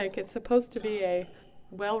traumatic. It's supposed to be a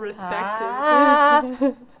well-respected.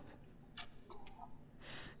 Ah.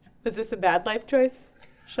 Was this a bad life choice?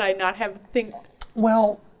 Should I not have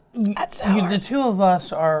Well, That's sour. the two of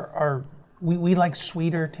us we like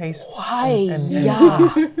sweeter tastes. Why? and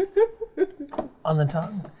Yeah. on the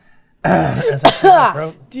tongue. As I clear my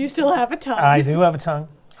throat. Do you still have a tongue? I do have a tongue.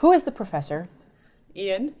 Who is the professor?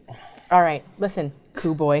 Ian? All right, listen,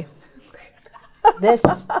 coo boy. There's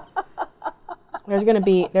gonna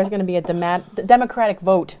be a democratic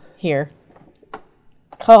vote here.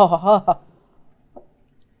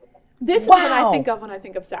 This is what I Wow. think of when I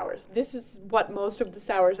think of sours. This is what most of the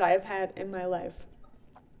sours I have had in my life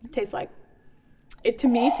taste like. It to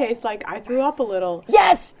me tastes like I threw up a little.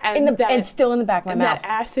 Yes, And and still in the back of my And mouth. that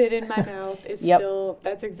acid in my mouth is Yep. still,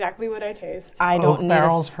 that's exactly what I taste. I don't Oak need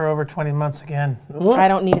barrels for over 20 months again. I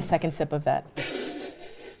don't need a second sip of that.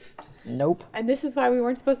 Nope. And this is why we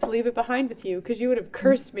weren't supposed to leave it behind with you, because you would have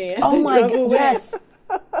cursed me as Oh I my drove god, away. yes.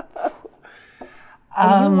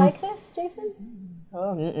 And you like this, Jason?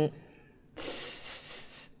 Oh,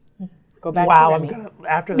 Go back Wow, to I'm Remy. gonna.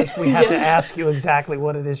 After this, we have to ask you exactly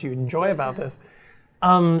what it is you enjoy about this.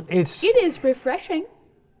 It's It is refreshing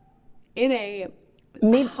in a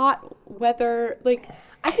hot weather. Like,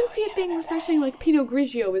 I can see it being refreshing, like Pinot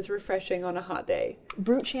Grigio is refreshing on a hot day.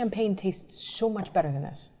 Brut champagne tastes so much better than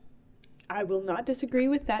this. I will not disagree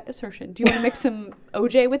with that assertion. Do you want to mix some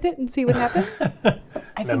OJ with it and see what happens?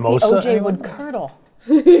 I think Mimosa, the OJ anyone? would curdle.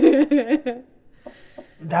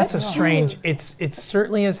 That's a strange. It's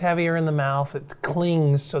certainly is heavier in the mouth. It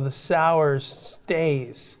clings, so the sour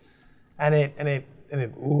stays, and it.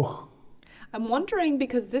 Ooh. I'm wondering,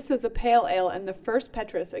 because this is a pale ale and the first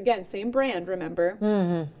Petrus, again, same brand, remember?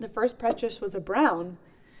 Mm-hmm. The first Petrus was a brown.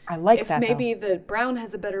 I like If that. maybe the brown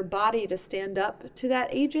has a better body to stand up to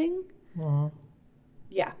that aging.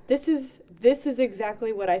 Yeah, this is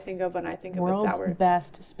exactly what I think of when I think of a World's sour.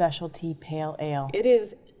 best specialty pale ale. It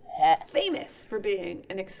is famous for being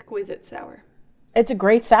an exquisite sour. It's a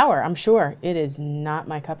great sour, I'm sure. It is not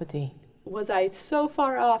my cup of tea. Was I so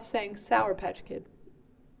far off saying Sour Patch Kid?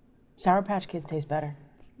 Sour Patch Kids taste better.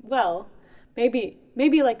 Well, maybe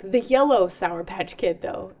like the yellow Sour Patch Kid,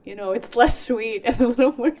 though. You know, it's less sweet and a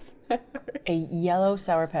little more sour. A yellow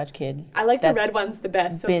Sour Patch Kid. I like the that's red ones the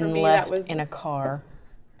best. So for been me, left that was. in a car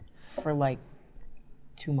for like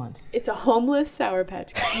 2 months. It's a homeless Sour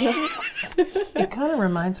Patch Kid. It kind of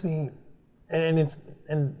reminds me, and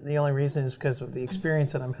the only reason is because of the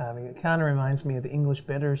experience that I'm having. It kind of reminds me of the English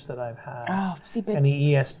bitters that I've had Oh, see, but and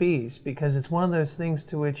the ESBs, because it's one of those things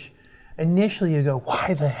to which initially you go,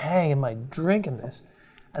 why the heck am I drinking this?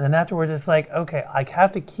 And then afterwards it's like, okay, I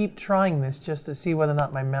have to keep trying this just to see whether or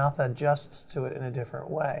not my mouth adjusts to it in a different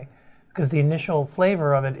way. Because the initial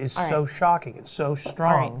flavor of it is so shocking. It's so all right,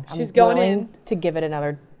 strong. I'm She's going willing in. to give it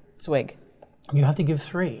another swig. You have to give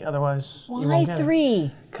 3, otherwise you Why won't get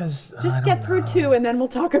 3? Because Just get through 2 and then we'll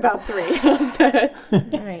talk about 3. How's that? All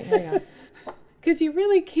right, here we go. Because you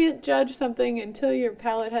really can't judge something until your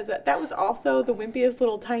palate has a... That was also the wimpiest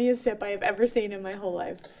little tiniest sip I have ever seen in my whole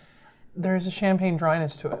life. There's a champagne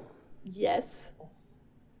dryness to it. Yes.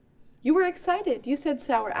 You were excited. You said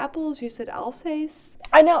sour apples. You said Alsace.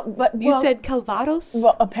 I know, but You said Calvados.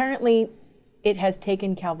 well, apparently it has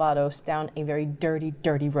taken Calvados down a very dirty,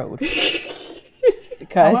 dirty road.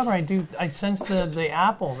 Because However, I sense the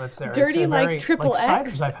apple that's there. dirty It's a like very, triple like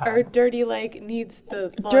X, ciders I've had. or dirty like needs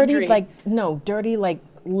the laundry. dirty like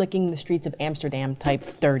licking the streets of Amsterdam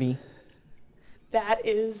type dirty. That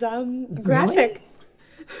is graphic.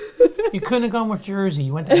 You couldn't have gone with Jersey.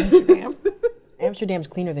 You went to Amsterdam. Amsterdam's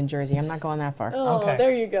cleaner than Jersey. I'm not going that far. Oh, Okay.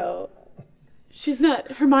 there you go.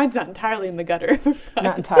 Her mind's not entirely in the gutter.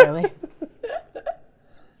 Not entirely.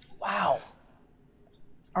 Wow.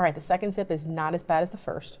 All right, the second sip is not as bad as the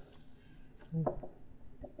first. I don't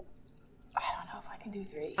know if I can do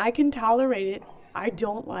 3. I can tolerate it. I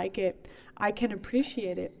don't like it. I can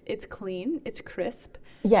appreciate it. It's clean. It's crisp.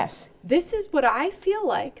 Yes. This is what I feel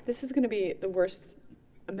like. This is going to be the worst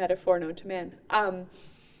metaphor known to man.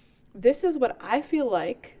 This is what I feel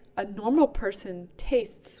like a normal person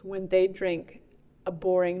tastes when they drink a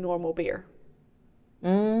boring normal beer.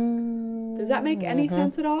 Does that make any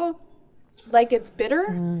sense at all? Like, it's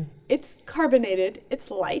bitter, it's carbonated, it's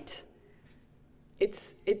light,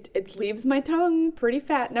 it leaves my tongue pretty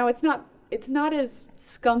fat. Now, it's not as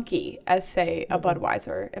skunky as, say, a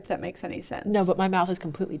Budweiser, if that makes any sense. No, but my mouth is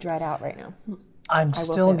completely dried out right now. I'm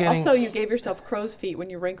say still that. getting. Also, you gave yourself crow's feet when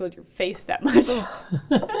you wrinkled your face that much.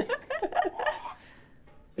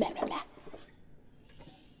 Blah, blah, blah.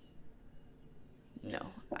 No.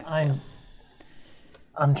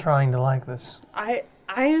 I'm trying to like this. I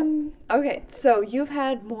am... Okay, so you've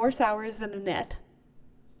had more sours than Annette,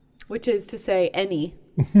 which is to say any.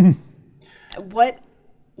 What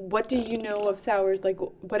do you know of sours? Like,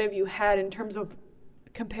 what have you had in terms of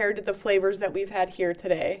compared to the flavors that we've had here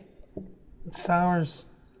today? Sours.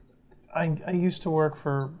 I used to work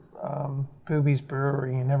for Booby's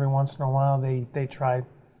Brewery, and every once in a while they tried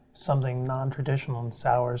something non-traditional, and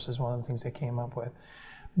sours is one of the things they came up with.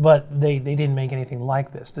 But they didn't make anything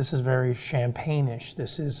like this. This is very champagne-ish.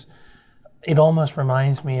 It almost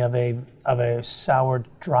reminds me of a sour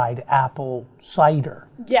dried apple cider.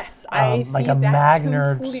 Yes, I see like a that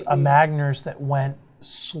Magners that went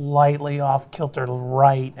slightly off kilter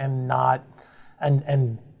right and not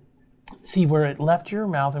and see where it left your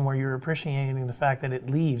mouth and where you're appreciating the fact that it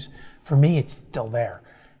leaves. For me, it's still there.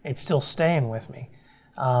 It's still staying with me.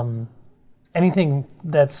 Anything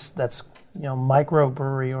that's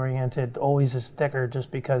microbrewery oriented always is thicker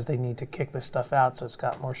just because they need to kick this stuff out, so it's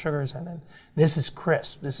got more sugars in it. This is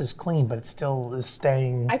crisp. This is clean, but it still is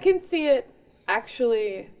staying. I can see it.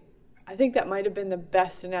 Actually, I think that might have been the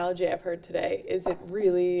best analogy I've heard today. Is it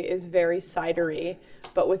really is very cidery,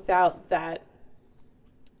 but without that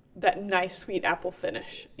nice sweet apple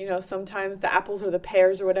finish. Sometimes the apples or the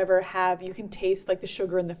pears or whatever you can taste like the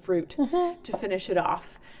sugar in the fruit to finish it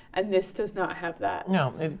off. And this does not have that.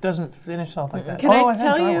 No, it doesn't finish off like that. Can I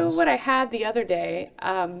tell you what I had the other day?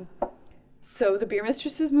 So the Beer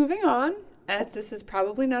Mistress is moving on, as this is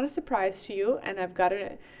probably not a surprise to you, and I've got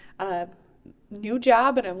a new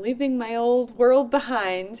job, and I'm leaving my old world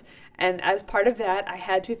behind. And as part of that, I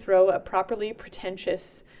had to throw a properly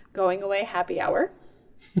pretentious going away happy hour.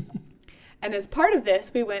 And as part of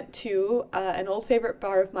this, we went to an old favorite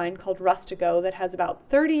bar of mine called Rustico that has about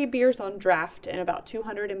 30 beers on draft and about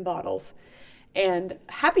 200 in bottles. And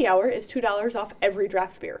happy hour is $2 off every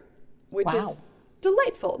draft beer, which is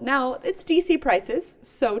delightful. Now, it's DC prices,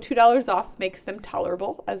 so $2 off makes them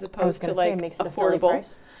tolerable as opposed to affordable.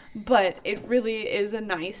 But it really is a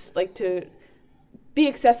nice, to be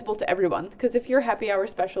accessible to everyone, because if your happy hour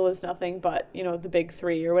special is nothing but the big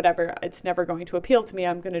three or whatever, it's never going to appeal to me.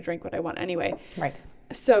 I'm going to drink what I want anyway. Right.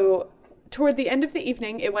 So toward the end of the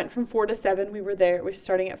evening, it went from 4 to 7. We were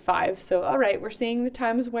starting at 5. So all right, we're seeing the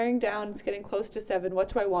times wearing down. It's getting close to 7.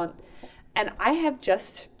 What do I want? And I have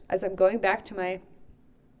just, as I'm going back to my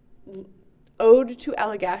ode to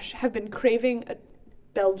Allagash, have been craving a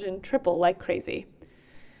Belgian triple like crazy.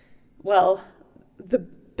 Well, the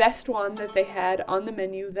best one that they had on the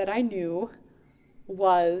menu that I knew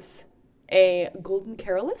was a Golden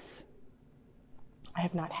Carolus. I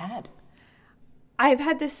have not had. I've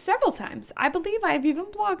had this several times. I believe I've even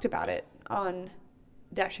blogged about it on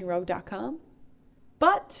dashingrogue.com.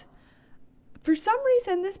 But for some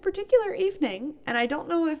reason, this particular evening, and I don't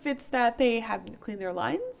know if it's that they haven't cleaned their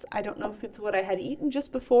lines. I don't know if it's what I had eaten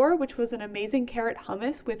just before, which was an amazing carrot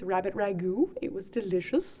hummus with rabbit ragu. It was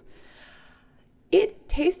delicious. It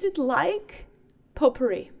tasted like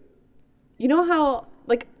potpourri. You know how,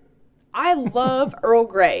 I love Earl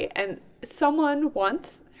Grey, and someone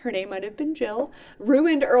once, her name might have been Jill,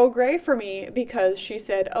 ruined Earl Grey for me because she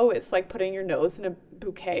said, it's like putting your nose in a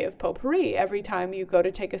bouquet of potpourri every time you go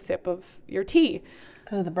to take a sip of your tea.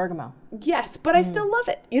 Because of the bergamot. Yes, but I still love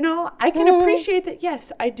it. I can appreciate that,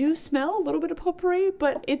 yes, I do smell a little bit of potpourri,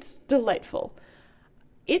 but it's delightful.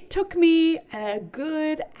 It took me a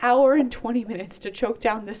good hour and 20 minutes to choke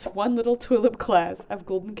down this one little tulip glass of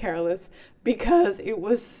Golden Carolus because it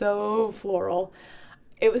was so floral.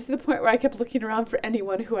 It was to the point where I kept looking around for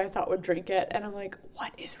anyone who I thought would drink it. And I'm like,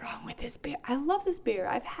 what is wrong with this beer? I love this beer.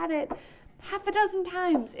 I've had it half a dozen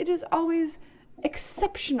times. It is always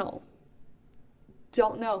exceptional.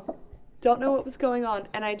 Don't know what was going on.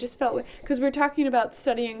 And I just felt, because we were talking about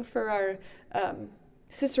studying for our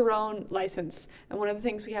Cicerone license, and one of the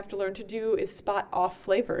things we have to learn to do is spot off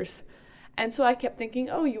flavors. And so I kept thinking,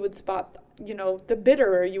 you would spot, the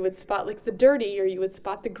bitter, or you would spot the dirty, or you would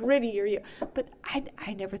spot the gritty, but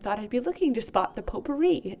I never thought I'd be looking to spot the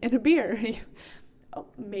potpourri in a beer.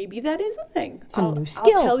 Maybe that is a thing. It's a new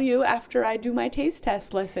skill. I'll tell you after I do my taste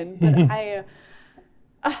test lesson. But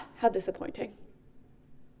how disappointing.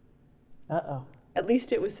 Uh-oh. At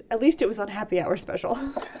least it was on happy hour special.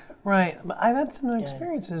 Right, but I've had some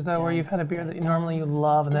experiences though where you've had a beer that normally you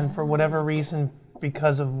love, and then for whatever reason,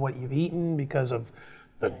 because of what you've eaten, because of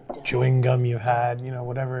the chewing gum you had,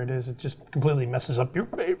 whatever it is, it just completely messes up your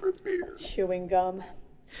favorite beer. Chewing gum.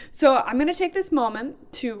 So I'm going to take this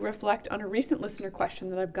moment to reflect on a recent listener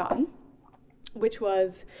question that I've gotten, which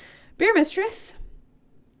was, Beer Mistress,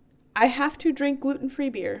 I have to drink gluten-free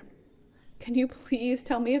beer. Can you please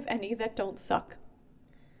tell me of any that don't suck?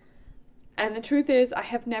 And the truth is, I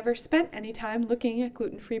have never spent any time looking at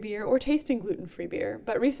gluten-free beer or tasting gluten-free beer,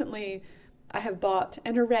 but recently I have bought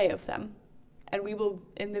an array of them, and we will,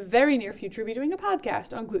 in the very near future, be doing a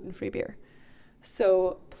podcast on gluten-free beer.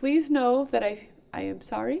 So please know that I am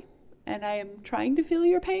sorry, and I am trying to feel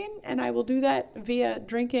your pain, and I will do that via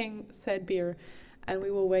drinking said beer, and we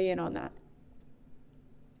will weigh in on that.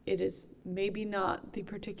 It is maybe not the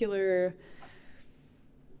particular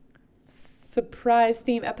surprise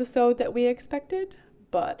theme episode that we expected,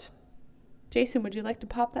 but Jason, would you like to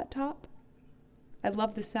pop that top? I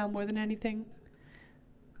love this sound more than anything.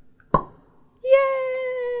 Yay!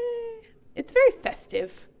 It's very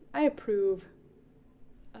festive. I approve.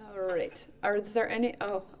 All right. Is there any?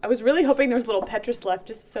 Oh, I was really hoping there was a little Petrus left,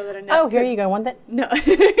 just so that Annette. Oh, here you go. Want that? No.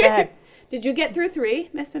 Go ahead. Did you get through 3,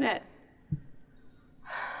 Miss Annette?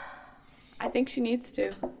 I think she needs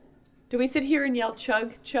to. Do we sit here and yell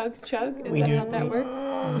chug, chug, chug? Is We that do. how that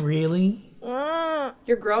works? Really?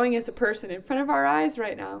 You're growing as a person in front of our eyes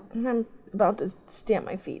right now. I'm about to stamp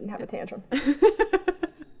my feet and have a tantrum.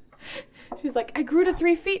 She's like, I grew to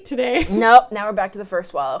 3 feet today. Nope, now we're back to the first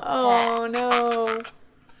swallow. Oh, no.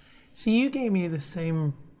 See, you gave me the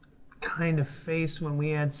same kind of face when we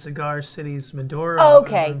had Cigar City's Maduro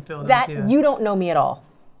Okay, in Philadelphia. that you don't know me at all.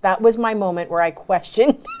 That was my moment where I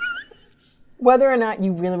questioned whether or not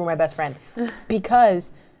you really were my best friend.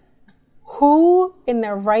 Because who in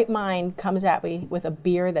their right mind comes at me with a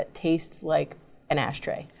beer that tastes like an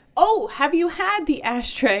ashtray? Oh, have you had the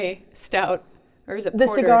ashtray stout? Or is it The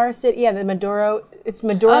porter? Cigar City, yeah, the Maduro. It's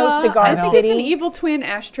Maduro Cigar I think City. it's an evil twin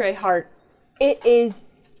ashtray heart. It is.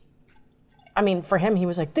 I mean, for him, he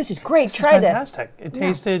was like, "This is great. This is Try this." fantastic. It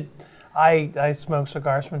tasted. I smoke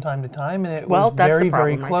cigars from time to time, and it Well, was that's the very,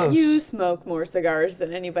 very problem right there. close. You smoke more cigars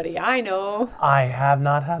than anybody I know. I have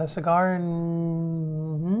not had a cigar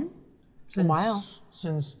in since, while.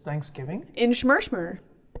 since Thanksgiving. In Schmerschmer.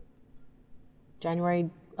 January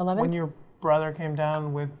 11th, When your brother came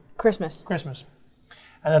down with Christmas. Christmas,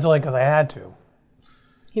 and that's only because I had to.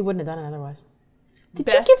 He wouldn't have done it otherwise. Did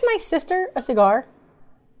Best- you give my sister a cigar?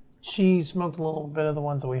 She smoked a little bit of the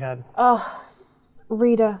ones that we had.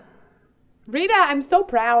 Rita. Rita, I'm so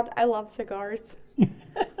proud. I love cigars.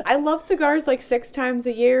 I love cigars like 6 times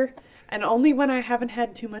a year, and only when I haven't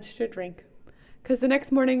had too much to drink. Because the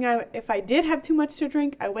next morning, if I did have too much to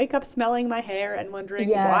drink, I wake up smelling my hair and wondering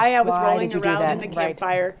Yes, why I was why rolling did you do around in that? the Right.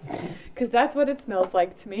 campfire. Because that's what it smells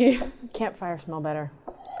like to me. Campfire smell better.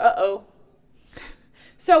 Uh-oh.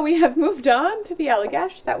 So we have moved on to the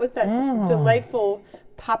Allagash. That was that delightful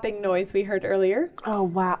popping noise we heard earlier. Oh,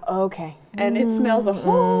 wow. Okay. And it smells a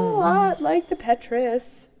whole lot like the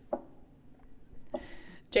Petrus.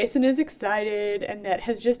 Jason is excited, and Ned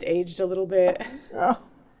has just aged a little bit. Oh.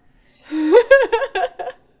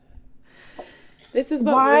 This is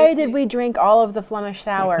what Why did we drink all of the Flemish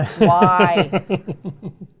sour? Why?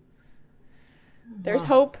 There's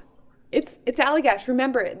hope. It's Allagash.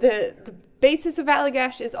 Remember, the basis of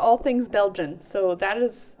Allagash is all things Belgian. So that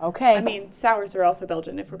is... Okay. I mean, sours are also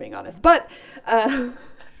Belgian, if we're being honest. But...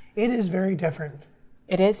 It is very different.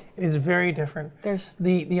 It is? It is very different. There's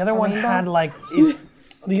The other a one rainbow? had like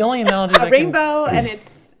the only analogy that a rainbow, and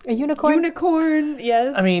it's a unicorn? unicorn,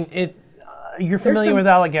 yes. I mean, it. You're familiar some- with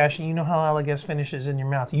Allagash, and you know how Allagash finishes in your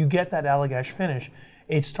mouth. You get that Allagash finish.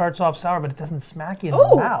 It starts off sour, but it doesn't smack you in Ooh.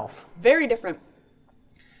 the mouth. Very different.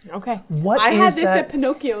 Okay. What I is had this that? at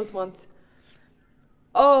Pinocchio's once.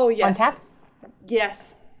 Oh, yes. On tap?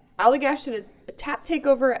 Yes. Allagash did a tap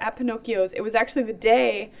takeover at Pinocchio's. It was actually the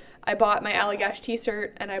day I bought my Allagash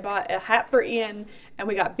t-shirt, and I bought a hat for Ian, and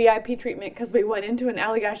we got VIP treatment because we went into an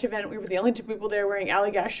Allagash event. We were the only 2 people there wearing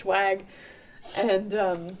Allagash swag. And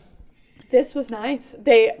this was nice.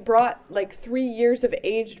 They brought like 3 years of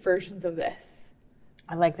aged versions of this.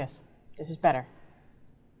 I like this. This is better.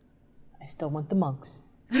 I still want the monks.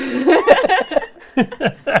 This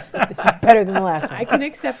is better than the last one. I can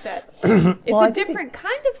accept that. It's Well, I a different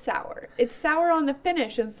kind of sour. It's sour on the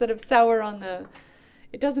finish instead of sour on the...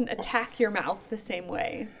 It doesn't attack your mouth the same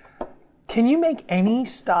way. Can you make any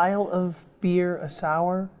style of beer a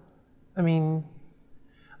sour? I mean,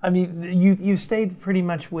 you've stayed pretty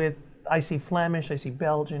much with. I see Flemish, I see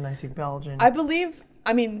Belgian, I see Belgian. I believe,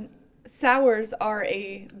 sours are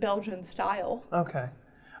a Belgian style. Okay,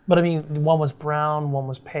 but I mean, one was brown, one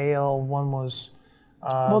was pale, one was.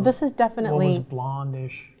 Well, this is One was definitely...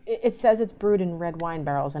 blondish. It says it's brewed in red wine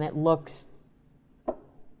barrels, and it looks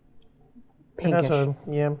pinkish.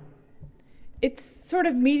 Yeah. It's sort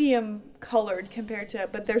of medium colored compared to,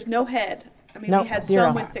 but there's no head. I mean, Nope, we had zero.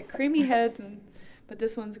 some with the creamy heads, but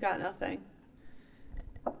this one's got nothing.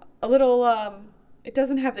 A little, it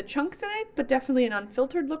doesn't have the chunks in it, but definitely an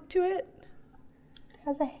unfiltered look to it. It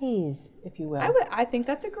has a haze, if you will. I think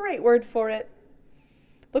that's a great word for it.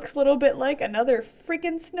 Looks a little bit like another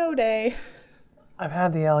freaking snow day. I've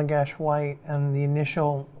had the Allagash White, and the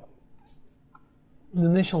initial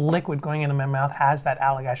liquid going into my mouth has that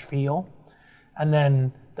Allagash feel, and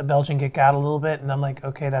then the Belgian kick out a little bit, and I'm like,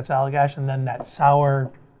 okay, that's Allagash, and then that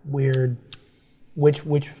sour, weird, which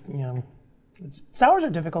sours are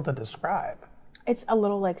difficult to describe. It's a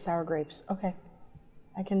little like sour grapes. Okay.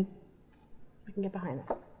 I can get behind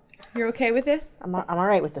this. You're okay with this? I'm all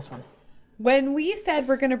right with this one. When we said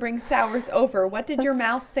we're going to bring sours over, what did your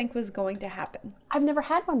mouth think was going to happen? I've never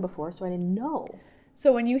had one before, so I didn't know.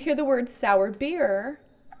 So when you hear the word sour beer,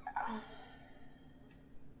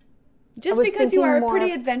 just was because you thinking are a more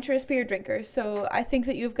pretty of- adventurous beer drinker, so I think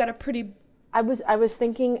that you've got a pretty... I was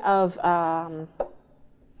thinking of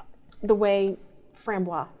the way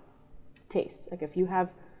framboise taste. Like if you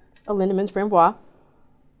have a Lindemann's Framboise,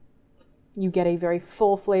 you get a very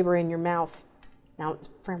full flavor in your mouth. Now,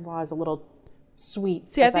 Framboise is a little sweet.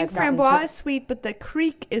 See, I think Framboise is sweet, but the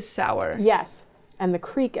Kriek is sour. Yes. And the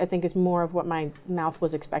Kriek, I think, is more of what my mouth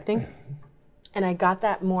was expecting. And I got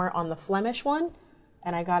that more on the Flemish one,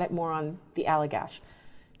 and I got it more on the Allagash.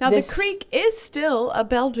 Now, the Kriek is still a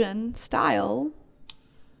Belgian style.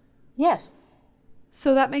 Yes.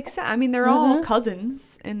 So that makes sense. I mean, they're all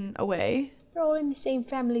cousins in a way. They're all in the same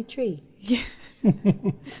family tree. Yeah.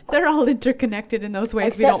 They're all interconnected in those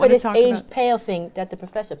ways Except we don't for want to this talk aged about. pale thing that the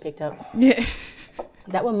professor picked up. Yeah.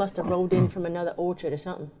 That one must have rolled in from another orchard or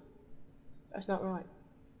something. That's not right.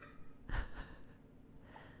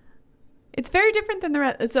 It's very different than the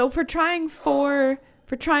rest. So for trying four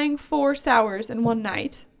sours in one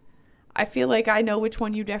night, I feel like I know which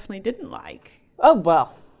one you definitely didn't like. Oh,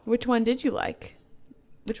 well. Which one did you like?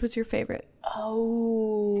 Which was your favorite?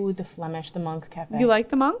 Oh, the Flemish, the Monk's Cafe. You like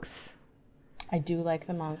the Monks? I do like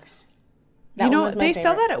the Monks. You know, they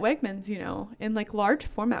sell that at Wegmans, you know, in like large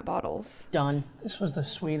format bottles. Done. This was the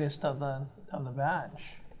sweetest of the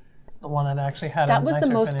batch. The one that actually had That a was the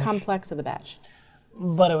nicer most finish. complex of the batch.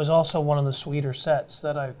 But it was also one of the sweeter sets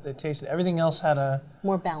that tasted. Everything else had a...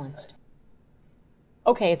 More balanced.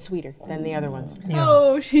 Okay, it's sweeter than the other ones. Yeah.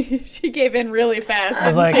 Oh, she gave in really fast. I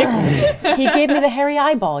was like, He gave me the hairy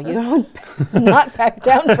eyeball. You don't not back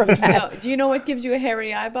down from that. No, do you know what gives you a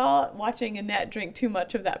hairy eyeball? Watching Annette drink too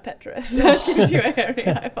much of that Petrus. That gives you a hairy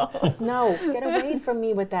eyeball. No, get away from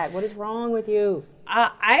me with that. What is wrong with you?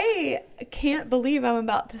 I can't believe I'm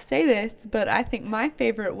about to say this, but I think my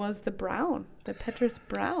favorite was the brown, the Petrus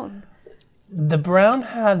brown. the brown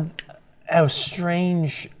had a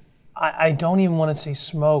strange... I don't even want to say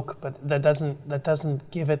smoke, but that doesn't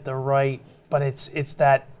give it the right. But it's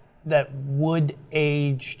that wood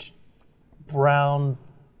aged brown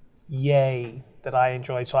yay that I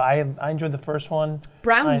enjoy. So I enjoyed the first one.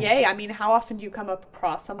 Brown yay. I mean, how often do you come up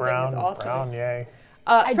across something as awesome? Brown yay.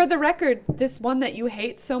 For the record, this one that you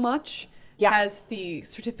hate so much has the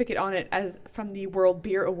certificate on it as from the World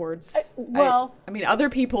Beer Awards. I mean, other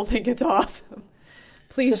people think it's awesome.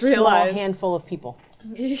 Please It's a realize. small handful of people.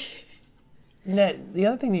 Ned, the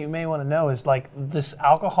other thing that you may want to know is like this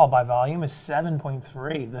alcohol by volume is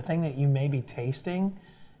 7.3. The thing that you may be tasting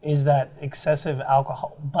is that excessive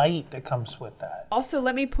alcohol bite that comes with that. Also,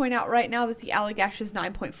 let me point out right now that the Allagash is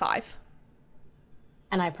 9.5.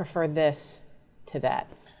 And I prefer this to that.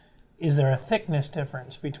 Is there a thickness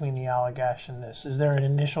difference between the Allagash and this? Is there an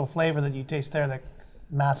initial flavor that you taste there that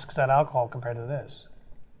masks that alcohol compared to this?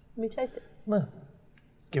 Let me taste it. Well,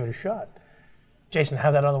 give it a shot. Jason,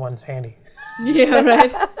 have that other one handy. Yeah,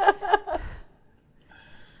 right.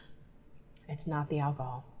 It's not the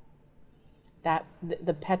alcohol. That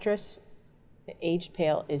the Petrus, the aged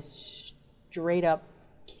pale, is straight up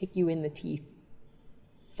kick you in the teeth.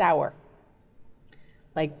 Sour.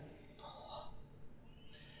 Like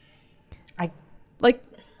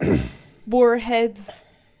Warheads.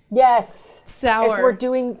 yes. Sour. If we're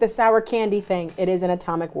doing the sour candy thing, it is an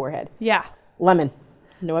atomic warhead. Yeah. Lemon.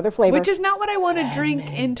 No other flavor. Which is not what I want to drink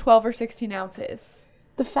in 12 or 16 ounces.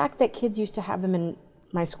 The fact that kids used to have them in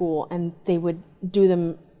my school and they would do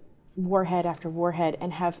them warhead after warhead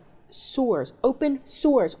and have sores, open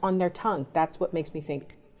sores on their tongue. That's what makes me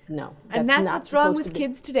think, no. And that's not what's wrong supposed with to be.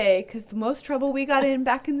 kids today, because the most trouble we got in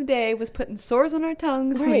back in the day was putting sores on our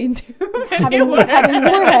tongues. Right. Having having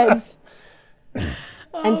warheads and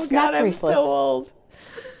oh, snap God, bracelets. I'm so old.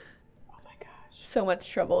 Oh my gosh. So much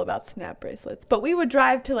trouble about snap bracelets. But we would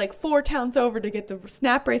drive to like 4 towns over to get the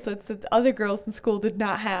snap bracelets that the other girls in school did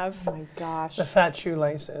not have. Oh my gosh. The fat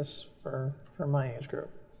shoelaces for my age group.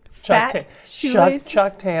 Fat shoelaces?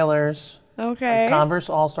 Chuck Taylors. Okay. Converse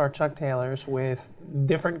All-Star Chuck Taylors with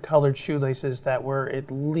different colored shoelaces that were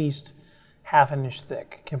at least half an inch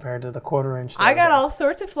thick compared to the quarter-inch. I got all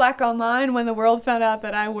sorts of flack online when the world found out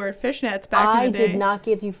that I wore fishnets back in the day. I did not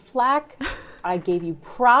give you flack. I gave you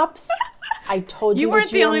props. I told you You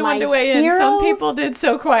weren't that the only were one my to weigh in. hero. Some people did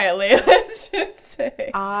so quietly. Let's just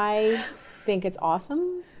say. I think it's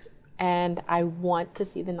awesome, and I want to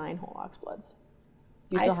see the 9-hole oxbloods.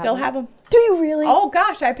 You I still have them. Do you really? Oh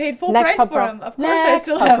gosh, I paid full Next price pub for crawl. them. Of course, Next I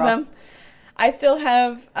still pub have crawl. them. I still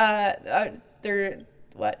have they're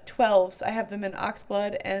 12s. I have them in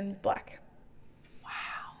oxblood and black. Wow.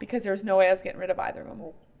 Because there was no way I was getting rid of either of them.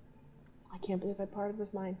 I can't believe I parted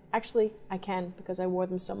with mine. Actually, I can because I wore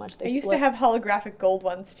them so much. They I used to split. have holographic gold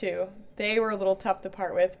ones too. They were a little tough to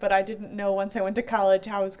part with, but I didn't know once I went to college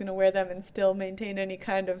how I was going to wear them and still maintain any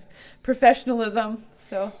kind of professionalism.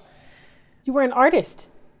 So, You were an artist.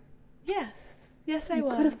 yes, I You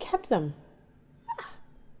was. could have kept them.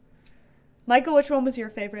 Michael, which one was your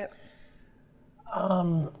favorite?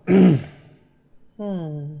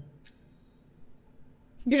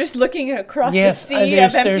 You're just looking across the sea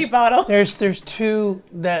of empty bottles. There's two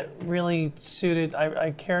that really suited.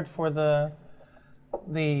 I cared for the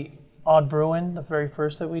Odd Bruin, the very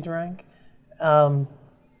first that we drank,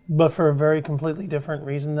 but for a very completely different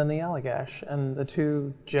reason than the Allagash. And the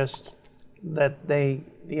two just that the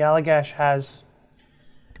Allagash has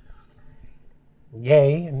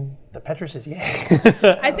yay, and the Petrus is yay.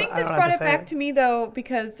 I think this brought it back to me, though,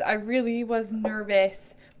 because I really was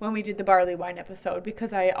nervous when we did the barley wine episode,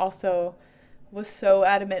 because I also was so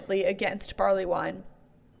adamantly against barley wine.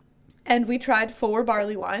 And we tried 4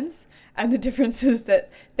 barley wines, and the difference is that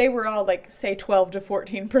they were all like, say, 12 to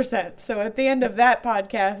 14%. So at the end of that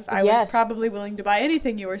podcast, I was probably willing to buy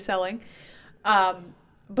anything you were selling.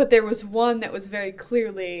 But there was one that was very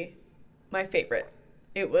clearly my favorite.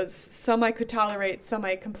 It was some I could tolerate, some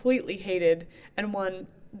I completely hated, and one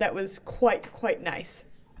that was quite nice.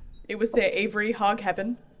 It was the Avery Hog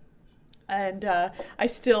Heaven. And I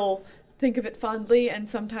still think of it fondly and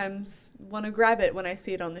sometimes want to grab it when I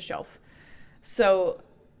see it on the shelf. So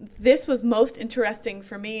this was most interesting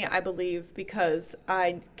for me, I believe, because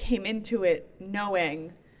I came into it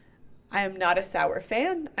knowing I am not a sour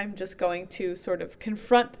fan. I'm just going to sort of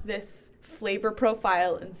confront this flavor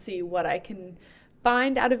profile and see what I can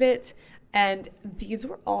find out of it. And these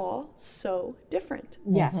were all so different.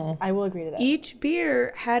 Yes, I will agree to that. Each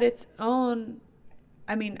beer had its own,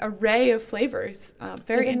 array of flavors.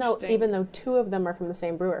 Very interesting. Even though 2 of them are from the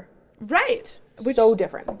same brewer. Right. So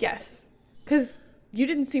different. Yes. Because you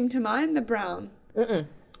didn't seem to mind the brown. Mm-mm.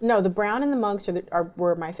 No, the brown and the monks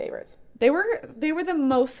were my favorites. They were the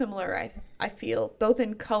most similar, I feel, both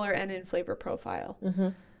in color and in flavor profile. Mm-hmm.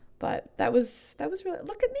 But that was really,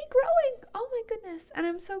 look at me growing. Oh my goodness. And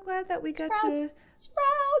I'm so glad that we got to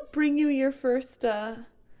bring you your first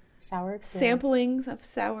sour experience. samplings of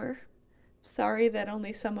sour. Sorry that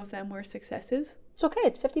only some of them were successes. It's okay.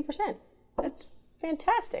 It's 50%. That's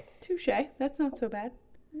fantastic. Touche. That's not so bad.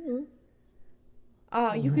 Mm-hmm.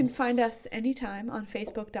 You can find us anytime on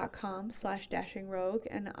facebook.com/dashingrogue,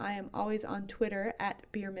 and I am always on Twitter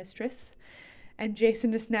 @beermistress. And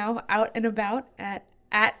Jason is now out and about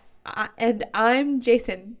and I'm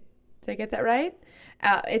Jason. Did I get that right?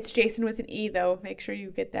 It's Jason with an E, though. Make sure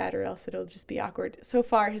you get that, or else it'll just be awkward. So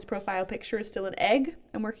far, his profile picture is still an egg.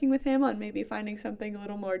 I'm working with him on maybe finding something a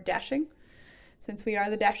little more dashing, since we are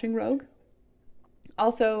the Dashing Rogue.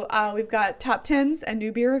 Also, we've got top 10s and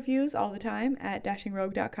new beer reviews all the time at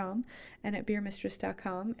dashingrogue.com and at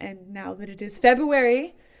beermistress.com. And now that it is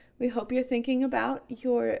February, we hope you're thinking about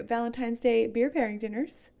your Valentine's Day beer pairing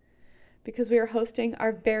dinners, because we are hosting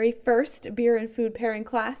our very first beer and food pairing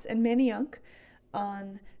class in Manayunk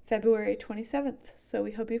on February 27th. So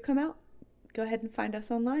we hope you come out. Go ahead and find us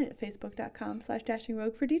online at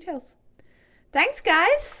facebook.com/dashingrogue for details. Thanks,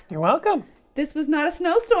 guys. You're welcome. This was not a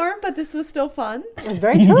snowstorm, but this was still fun. It was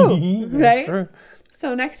very true. Right? That's true.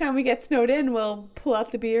 So next time we get snowed in, we'll pull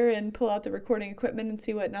out the beer and pull out the recording equipment and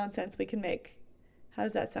see what nonsense we can make. How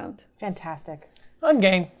does that sound? Fantastic. I'm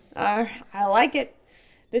game. I like it.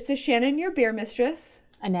 This is Shannon, your beer mistress.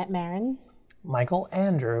 Annette Marin. Michael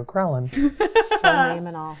Andrew Crellin. Full name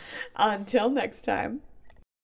and all. Until next time.